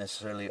I don't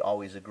necessarily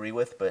always agree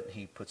with, but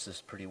he puts this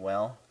pretty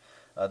well.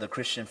 The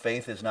Christian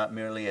faith is not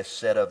merely a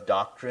set of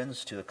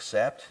doctrines to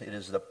accept. It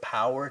is the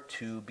power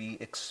to be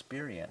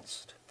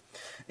experienced.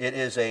 It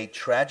is a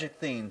tragic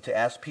thing to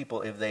ask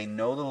people if they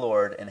know the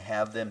Lord and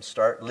have them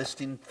start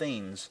listing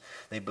things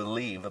they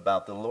believe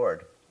about the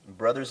Lord.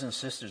 Brothers and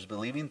sisters,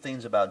 believing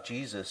things about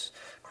Jesus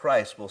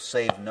Christ will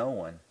save no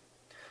one.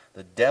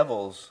 The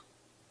devils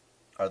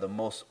are the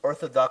most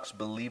orthodox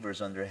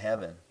believers under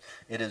heaven.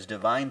 It is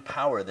divine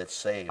power that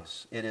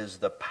saves. It is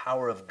the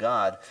power of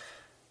God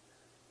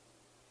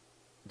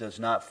does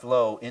not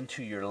flow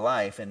into your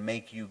life and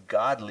make you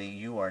godly.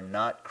 You are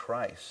not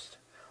Christ.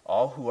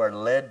 All who are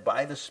led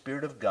by the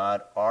Spirit of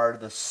God are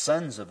the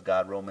sons of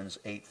God, Romans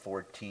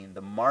 8:14.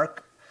 The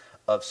mark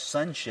of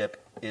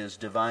sonship is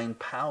divine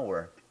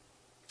power.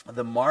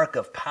 The mark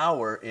of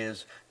power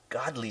is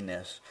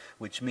godliness,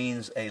 which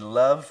means a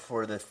love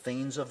for the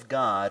things of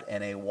God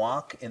and a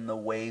walk in the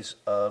ways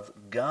of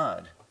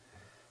God.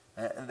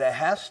 That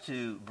has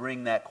to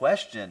bring that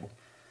question,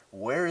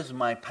 where is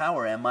my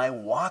power? Am I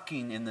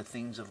walking in the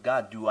things of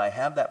God? Do I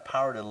have that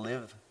power to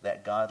live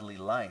that godly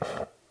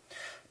life?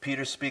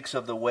 Peter speaks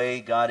of the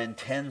way God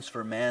intends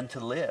for man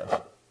to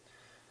live.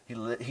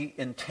 He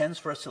intends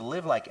for us to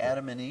live like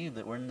Adam and Eve,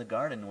 that were in the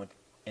garden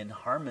in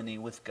harmony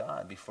with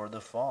God before the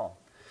fall.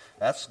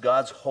 That's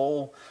God's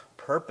whole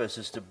purpose,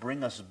 is to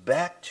bring us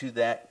back to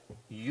that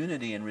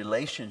unity and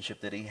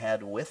relationship that he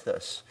had with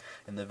us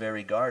in the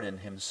very garden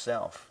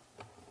himself.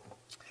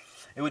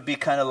 It would be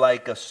kind of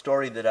like a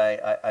story that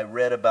I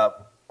read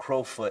about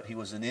Crowfoot. He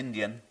was an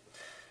Indian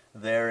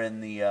there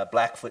in the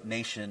Blackfoot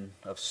Nation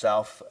of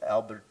South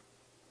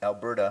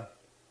Alberta.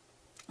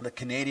 The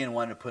Canadian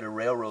wanted to put a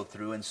railroad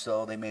through, and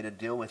so they made a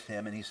deal with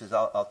him, and he says,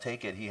 I'll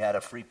take it. He had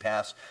a free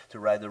pass to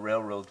ride the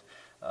railroad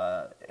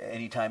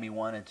anytime he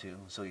wanted to.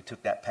 So he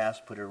took that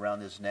pass, put it around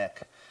his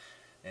neck,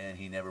 and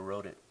he never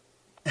rode it.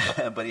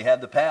 But he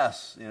had the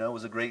pass. It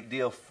was a great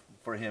deal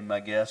for him, I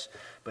guess,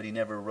 but he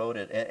never rode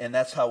it. And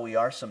that's how we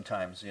are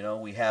sometimes.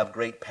 We have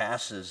great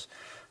passes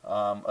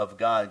of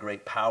God,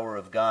 great power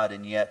of God,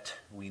 and yet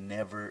we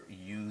never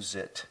use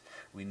it.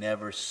 We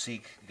never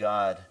seek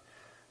God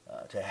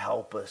to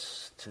help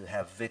us to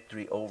have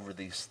victory over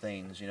these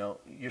things.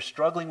 You're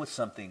struggling with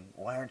something.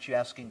 Why aren't you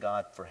asking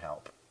God for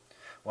help?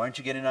 Why aren't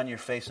you getting on your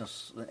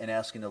face and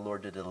asking the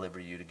Lord to deliver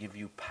you, to give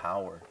you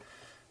power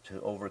to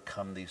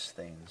overcome these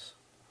things,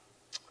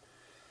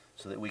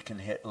 so that we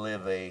can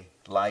live a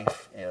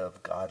life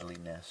of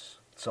godliness?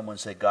 Someone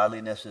say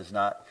godliness is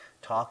not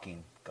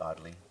talking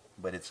godly,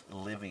 but it's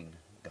living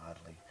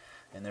godly.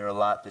 And there are a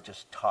lot that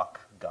just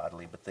talk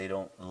godly, but they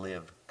don't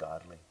live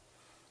godly.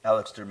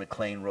 Alistair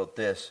MacLean wrote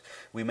this: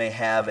 we may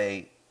have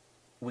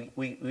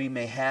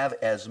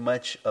as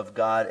much of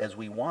God as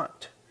we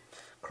want.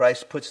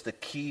 Christ puts the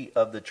key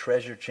of the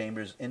treasure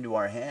chambers into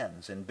our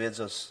hands and bids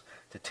us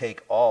to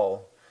take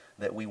all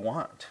that we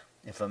want.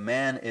 If a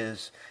man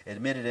is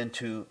admitted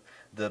into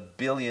the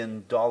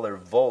billion-dollar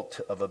vault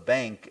of a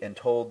bank and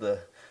told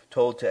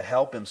to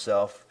help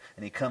himself,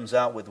 and he comes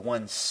out with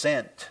 1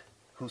 cent,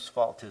 whose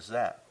fault is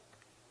that?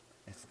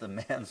 It's the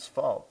man's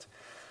fault.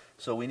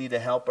 So we need to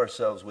help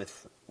ourselves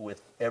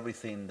with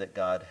everything that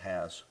God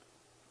has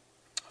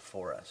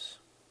for us.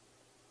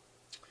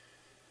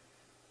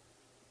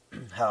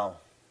 How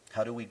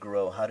do we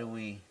grow? How do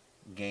we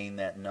gain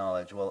that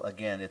knowledge? Well,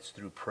 again, it's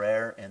through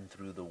prayer and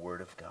through the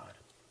Word of God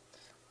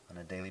on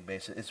a daily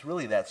basis. It's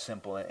really that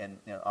simple, and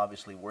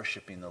obviously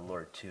worshiping the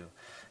Lord too.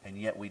 And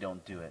yet we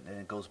don't do it. And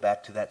it goes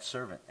back to that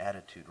servant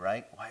attitude,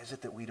 right? Why is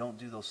it that we don't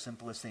do those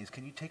simplest things?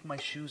 Can you take my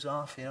shoes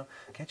off?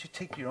 Can't you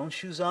take your own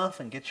shoes off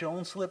and get your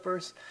own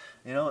slippers?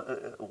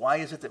 Why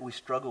is it that we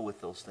struggle with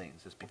those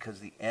things? It's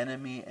because the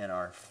enemy and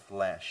our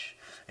flesh.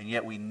 And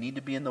yet we need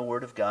to be in the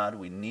Word of God.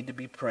 We need to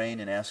be praying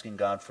and asking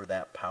God for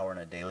that power on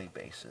a daily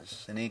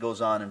basis. And he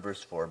goes on in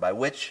verse 4, by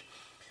which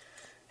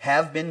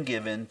have been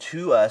given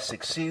to us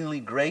exceedingly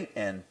great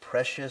and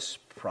precious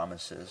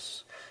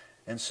promises.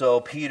 And so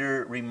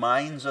Peter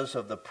reminds us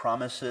of the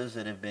promises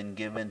that have been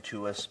given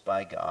to us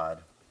by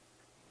God.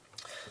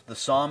 The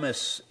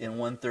psalmist in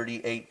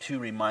 138:2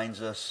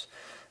 reminds us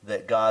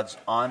that God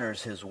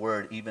honors his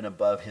word even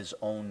above his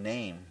own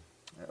name.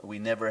 We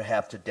never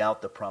have to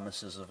doubt the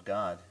promises of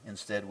God.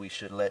 Instead, we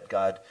should let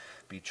God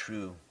be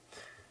true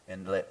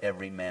and let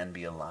every man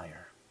be a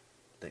liar,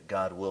 that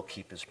God will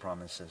keep his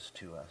promises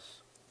to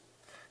us.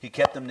 He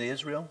kept them to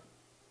Israel,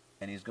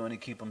 and he's going to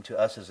keep them to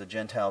us as a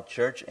Gentile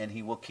church, and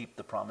he will keep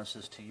the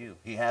promises to you.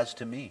 He has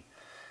to me.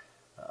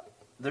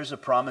 There's a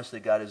promise that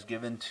God has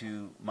given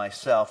to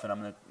myself, and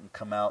I'm going to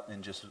come out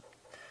and just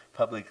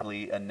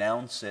publicly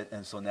announce it,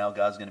 and so now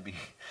God's going to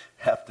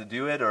have to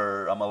do it,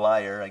 or I'm a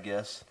liar, I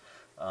guess.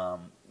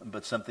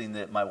 But something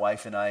that my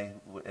wife and I,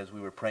 as we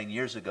were praying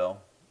years ago,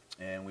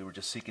 and we were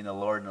just seeking the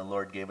Lord, and the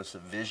Lord gave us a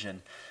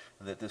vision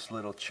that this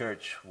little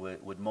church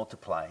would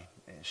multiply.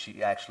 And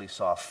she actually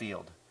saw a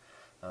field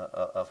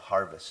of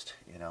harvest,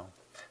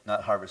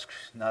 not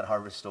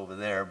harvest over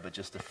there, but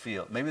just a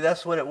field. Maybe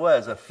that's what it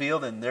was, a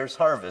field, and there's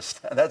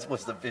harvest. That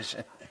was the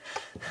vision.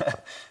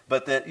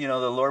 But that,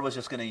 the Lord was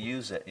just going to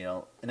use it,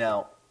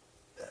 Now,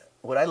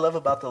 what I love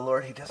about the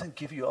Lord, he doesn't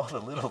give you all the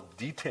little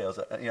details.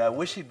 I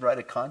wish he'd write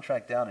a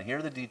contract down and here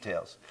are the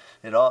details.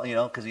 It all,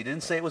 because he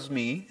didn't say it was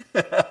me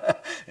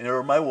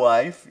or my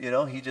wife.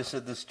 He just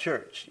said this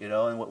church,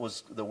 and what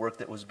was the work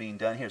that was being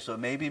done here. So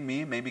maybe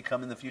me, maybe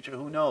come in the future,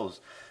 who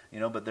knows?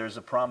 But there's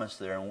a promise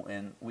there,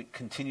 and we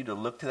continue to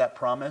look to that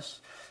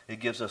promise. It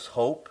gives us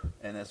hope,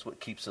 and that's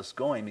what keeps us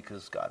going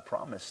because God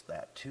promised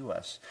that to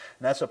us.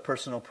 And that's a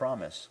personal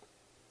promise.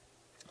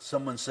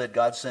 Someone said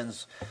God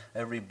sends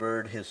every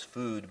bird his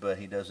food, but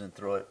he doesn't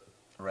throw it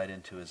right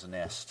into his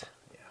nest.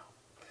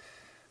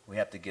 We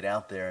have to get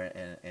out there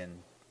and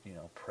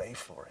pray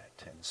for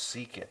it and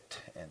seek it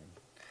and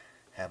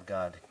have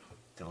God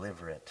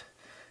deliver it.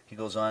 He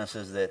goes on and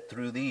says that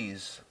through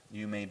these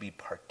you may be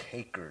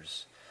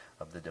partakers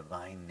of the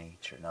divine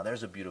nature. Now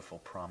there's a beautiful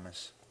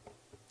promise.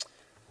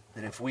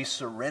 That if we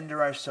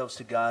surrender ourselves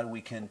to God,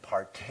 we can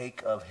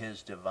partake of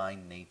his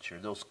divine nature.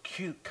 Those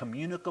cute,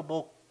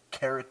 communicable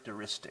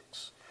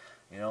characteristics,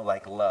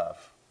 like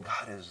love.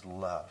 God is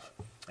love.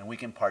 And we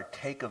can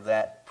partake of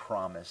that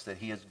promise that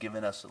he has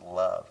given us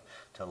love,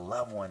 to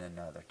love one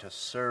another, to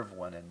serve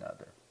one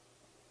another.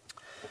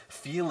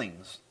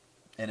 Feelings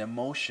and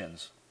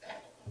emotions.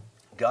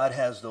 God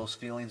has those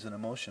feelings and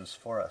emotions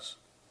for us,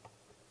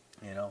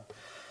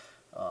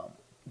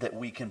 that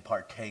we can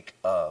partake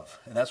of.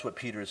 And that's what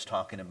Peter is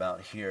talking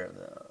about here,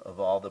 of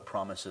all the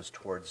promises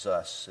towards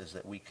us, is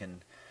that we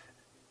can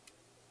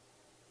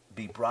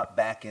be brought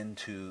back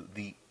into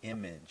the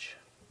image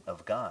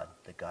of God,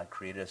 that God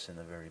created us in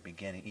the very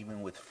beginning,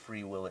 even with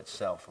free will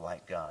itself,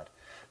 like God.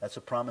 That's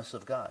a promise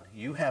of God.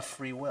 You have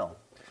free will.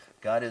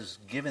 God has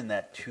given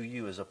that to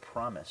you as a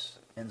promise.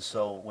 And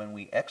so when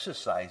we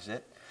exercise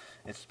it,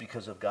 it's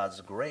because of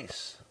God's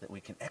grace that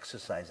we can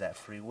exercise that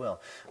free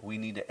will. We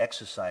need to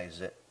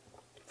exercise it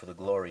for the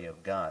glory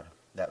of God.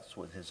 That's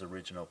what his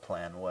original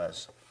plan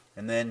was.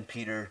 And then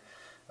Peter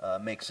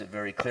makes it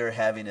very clear,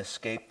 having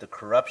escaped the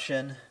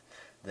corruption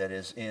that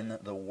is in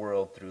the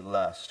world through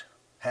lust.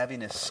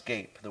 Having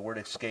escaped. The word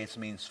escapes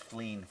means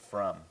fleeing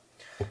from.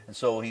 And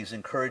so he's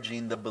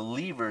encouraging the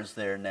believers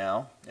there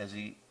now, as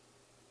he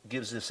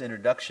gives this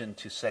introduction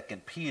to 2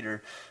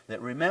 Peter,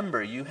 that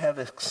remember, you have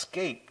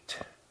escaped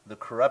the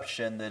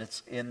corruption that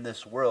is in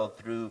this world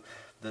through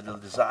the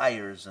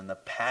desires and the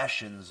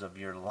passions of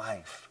your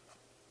life.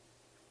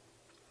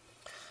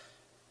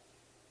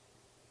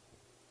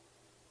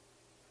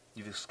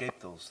 You've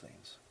escaped those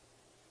things.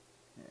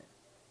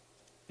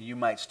 You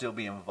might still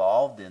be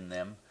involved in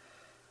them,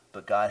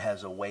 but God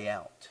has a way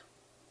out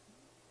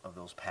of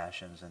those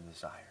passions and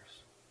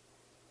desires.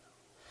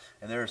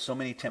 And there are so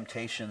many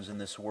temptations in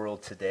this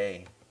world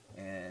today,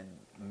 and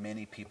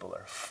many people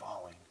are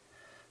falling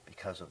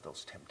because of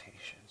those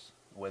temptations,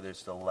 whether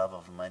it's the love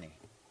of money.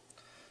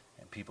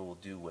 And people will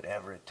do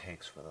whatever it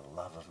takes for the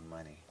love of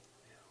money.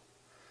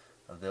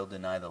 They'll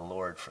deny the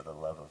Lord for the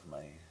love of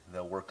money.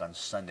 They'll work on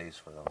Sundays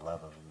for the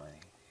love of money.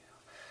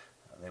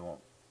 They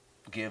won't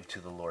give to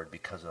the Lord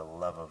because of the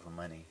love of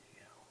money.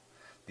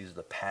 These are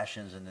the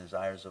passions and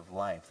desires of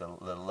life. The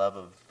love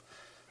of,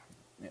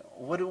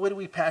 what do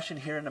we passion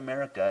here in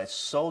America? It's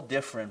so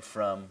different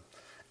from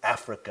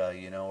Africa,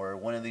 or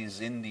one of these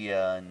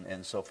India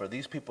and so forth.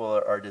 These people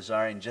are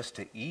desiring just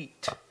to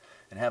eat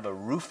and have a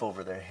roof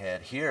over their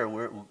head. Here,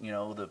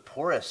 the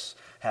poorest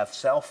have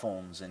cell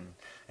phones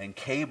and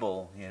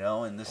cable,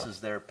 and this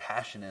is their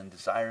passion and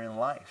desire in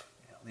life.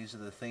 These are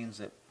the things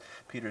that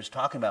Peter is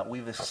talking about.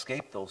 We've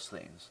escaped those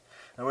things.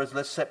 In other words,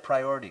 let's set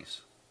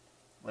priorities.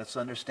 Let's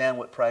understand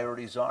what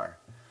priorities are.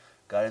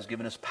 God has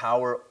given us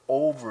power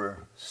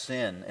over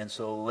sin, and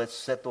so let's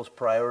set those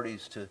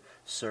priorities to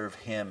serve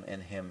him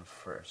and him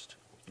first.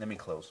 Let me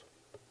close.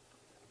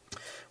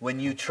 When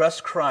you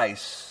trust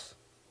Christ,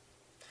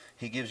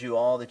 he gives you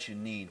all that you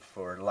need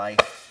for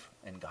life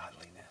and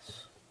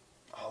godliness.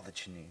 All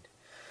that you need.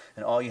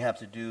 And all you have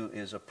to do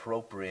is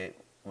appropriate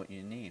what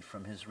you need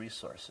from his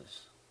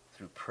resources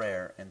through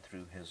prayer and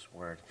through his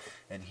word,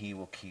 and he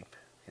will keep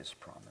his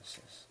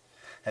promises.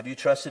 Have you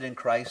trusted in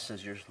Christ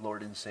as your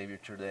Lord and Savior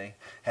today?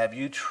 Have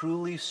you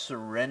truly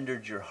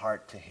surrendered your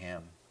heart to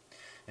him?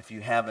 If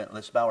you haven't,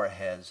 let's bow our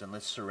heads and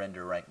let's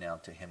surrender right now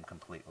to him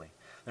completely.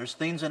 There's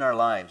things in our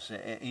lives.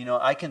 You know,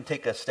 I can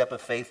take a step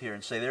of faith here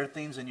and say there are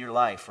things in your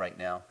life right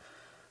now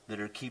that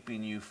are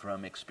keeping you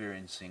from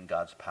experiencing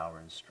God's power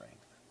and strength.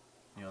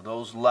 You know,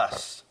 those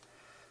lusts.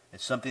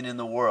 It's something in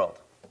the world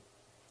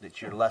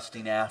that you're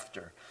lusting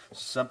after,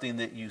 something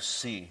that you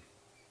see,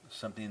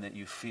 something that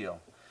you feel.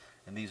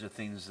 And these are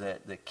things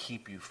that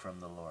keep you from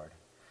the Lord.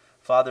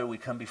 Father, we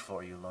come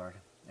before you, Lord,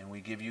 and we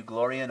give you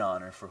glory and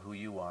honor for who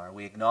you are.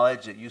 We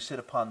acknowledge that you sit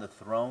upon the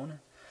throne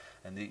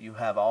and that you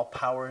have all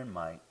power and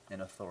might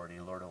and authority,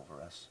 Lord,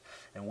 over us.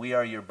 And we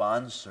are your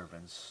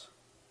bondservants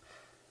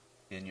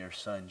in your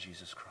Son,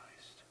 Jesus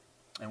Christ.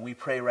 And we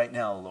pray right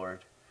now,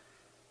 Lord,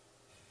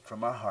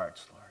 from our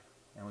hearts, Lord,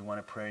 and we want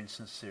to pray in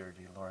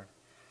sincerity, Lord,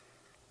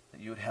 that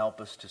you would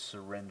help us to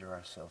surrender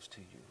ourselves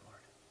to you,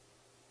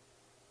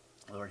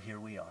 Lord. Lord, here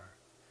we are.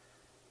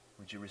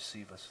 Would you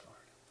receive us, Lord?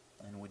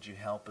 And would you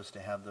help us to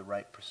have the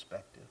right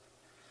perspective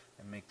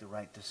and make the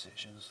right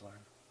decisions, Lord?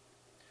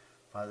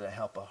 Father,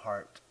 help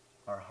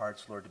our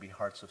hearts, Lord, to be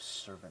hearts of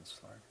servants,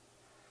 Lord,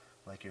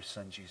 like your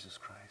Son, Jesus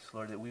Christ.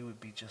 Lord, that we would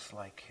be just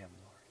like him,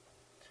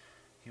 Lord.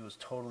 He was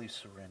totally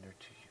surrendered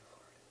to you,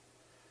 Lord.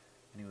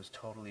 And he was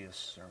totally a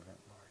servant,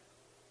 Lord.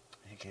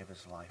 He gave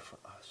his life for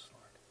us,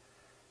 Lord.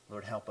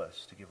 Lord, help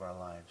us to give our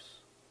lives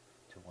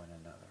to one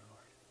another,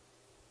 Lord.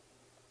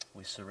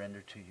 We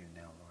surrender to you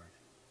now, Lord.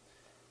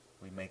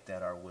 We make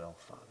that our will,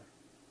 Father.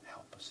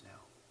 Help us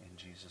now. In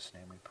Jesus'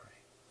 name we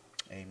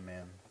pray.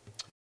 Amen.